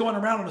God, I'm just going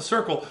around in a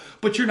circle.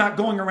 But you're not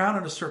going around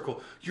in a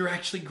circle. You're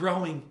actually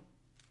growing.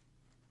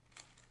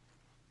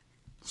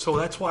 So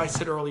that's why I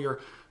said earlier,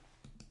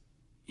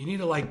 you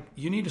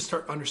need to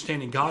start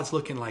understanding God's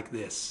looking like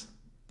this.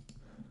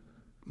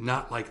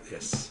 Not like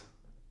this.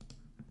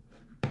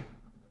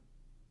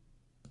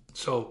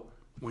 So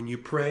when you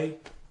pray,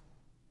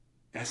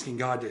 asking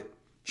God to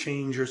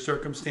change your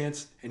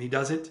circumstance, and He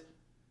doesn't,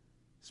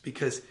 it's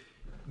because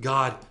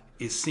God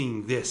is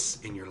seeing this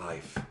in your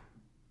life.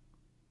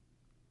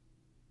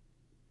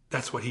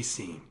 That's what He's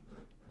seeing.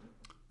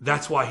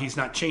 That's why He's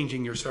not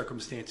changing your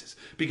circumstances,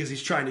 because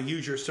He's trying to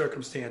use your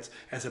circumstance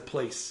as a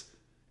place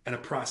and a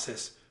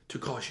process to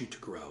cause you to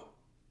grow.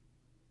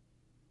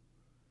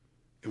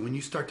 And when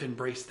you start to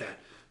embrace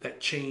that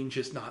change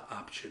is not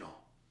optional.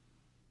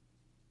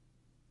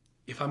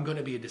 If I'm going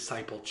to be a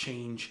disciple,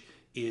 change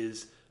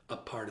is a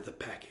part of the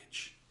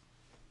package.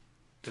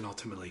 Then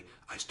ultimately,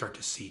 I start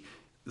to see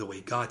the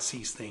way God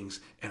sees things,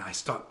 and I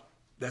stop.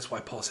 That's why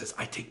Paul says,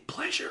 I take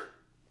pleasure.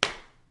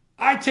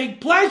 I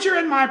take pleasure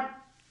in my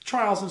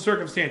trials and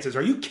circumstances.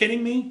 Are you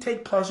kidding me?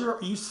 Take pleasure?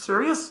 Are you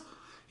serious?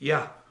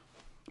 Yeah,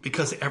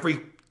 because every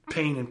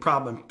pain and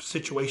problem,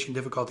 situation,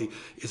 difficulty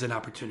is an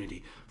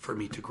opportunity for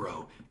me to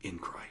grow in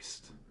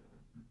Christ.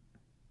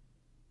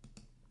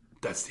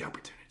 That's the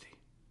opportunity.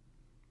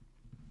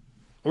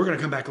 We're going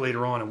to come back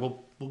later on, and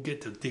we'll get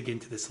to dig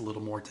into this a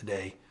little more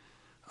today.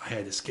 I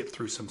had to skip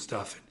through some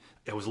stuff.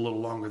 It was a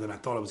little longer than I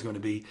thought it was going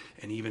to be,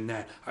 and even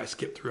that, I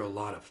skipped through a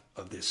lot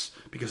of this,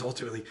 because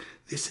ultimately,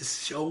 this is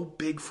so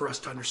big for us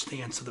to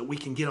understand, so that we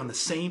can get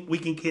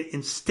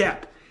in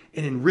step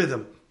and in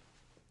rhythm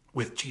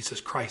with Jesus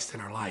Christ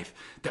in our life,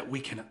 that we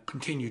can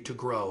continue to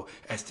grow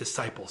as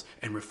disciples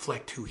and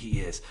reflect who He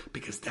is,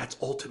 because that's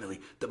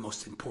ultimately the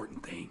most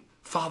important thing.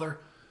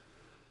 Father,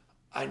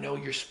 I know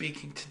You're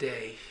speaking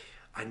today.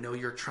 I know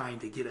You're trying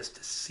to get us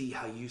to see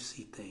how You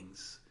see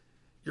things.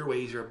 Your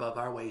ways are above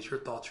our ways.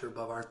 Your thoughts are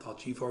above our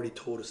thoughts. You've already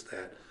told us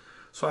that.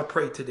 So I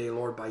pray today,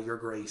 Lord, by Your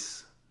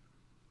grace,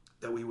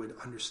 that we would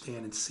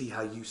understand and see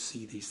how You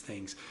see these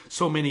things.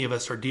 So many of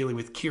us are dealing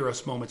with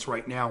Kairos moments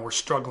right now. We're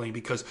struggling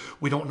because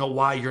we don't know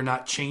why You're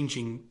not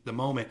changing the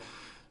moment.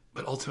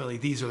 But ultimately,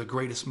 these are the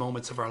greatest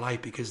moments of our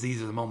life, because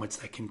these are the moments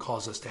that can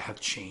cause us to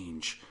have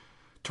change,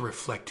 to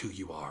reflect who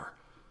You are.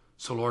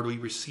 So Lord, we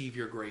receive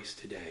Your grace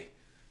today.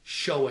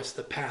 Show us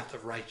the path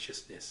of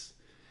righteousness.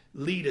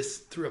 Lead us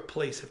through a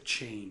place of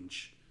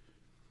change.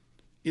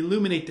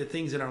 Illuminate the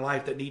things in our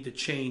life that need to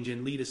change,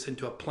 and lead us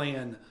into a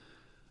plan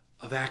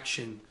of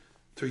action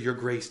through Your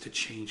grace to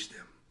change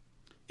them.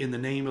 In the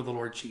name of the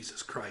Lord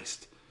Jesus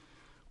Christ,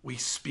 we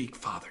speak,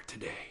 Father,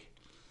 today.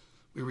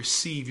 We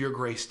receive Your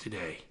grace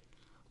today,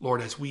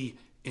 Lord, as we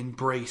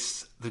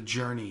embrace the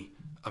journey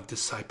of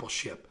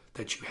discipleship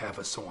that You have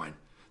us on,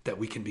 that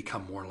we can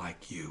become more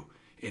like You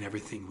in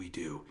everything we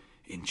do,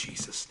 in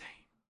Jesus' name.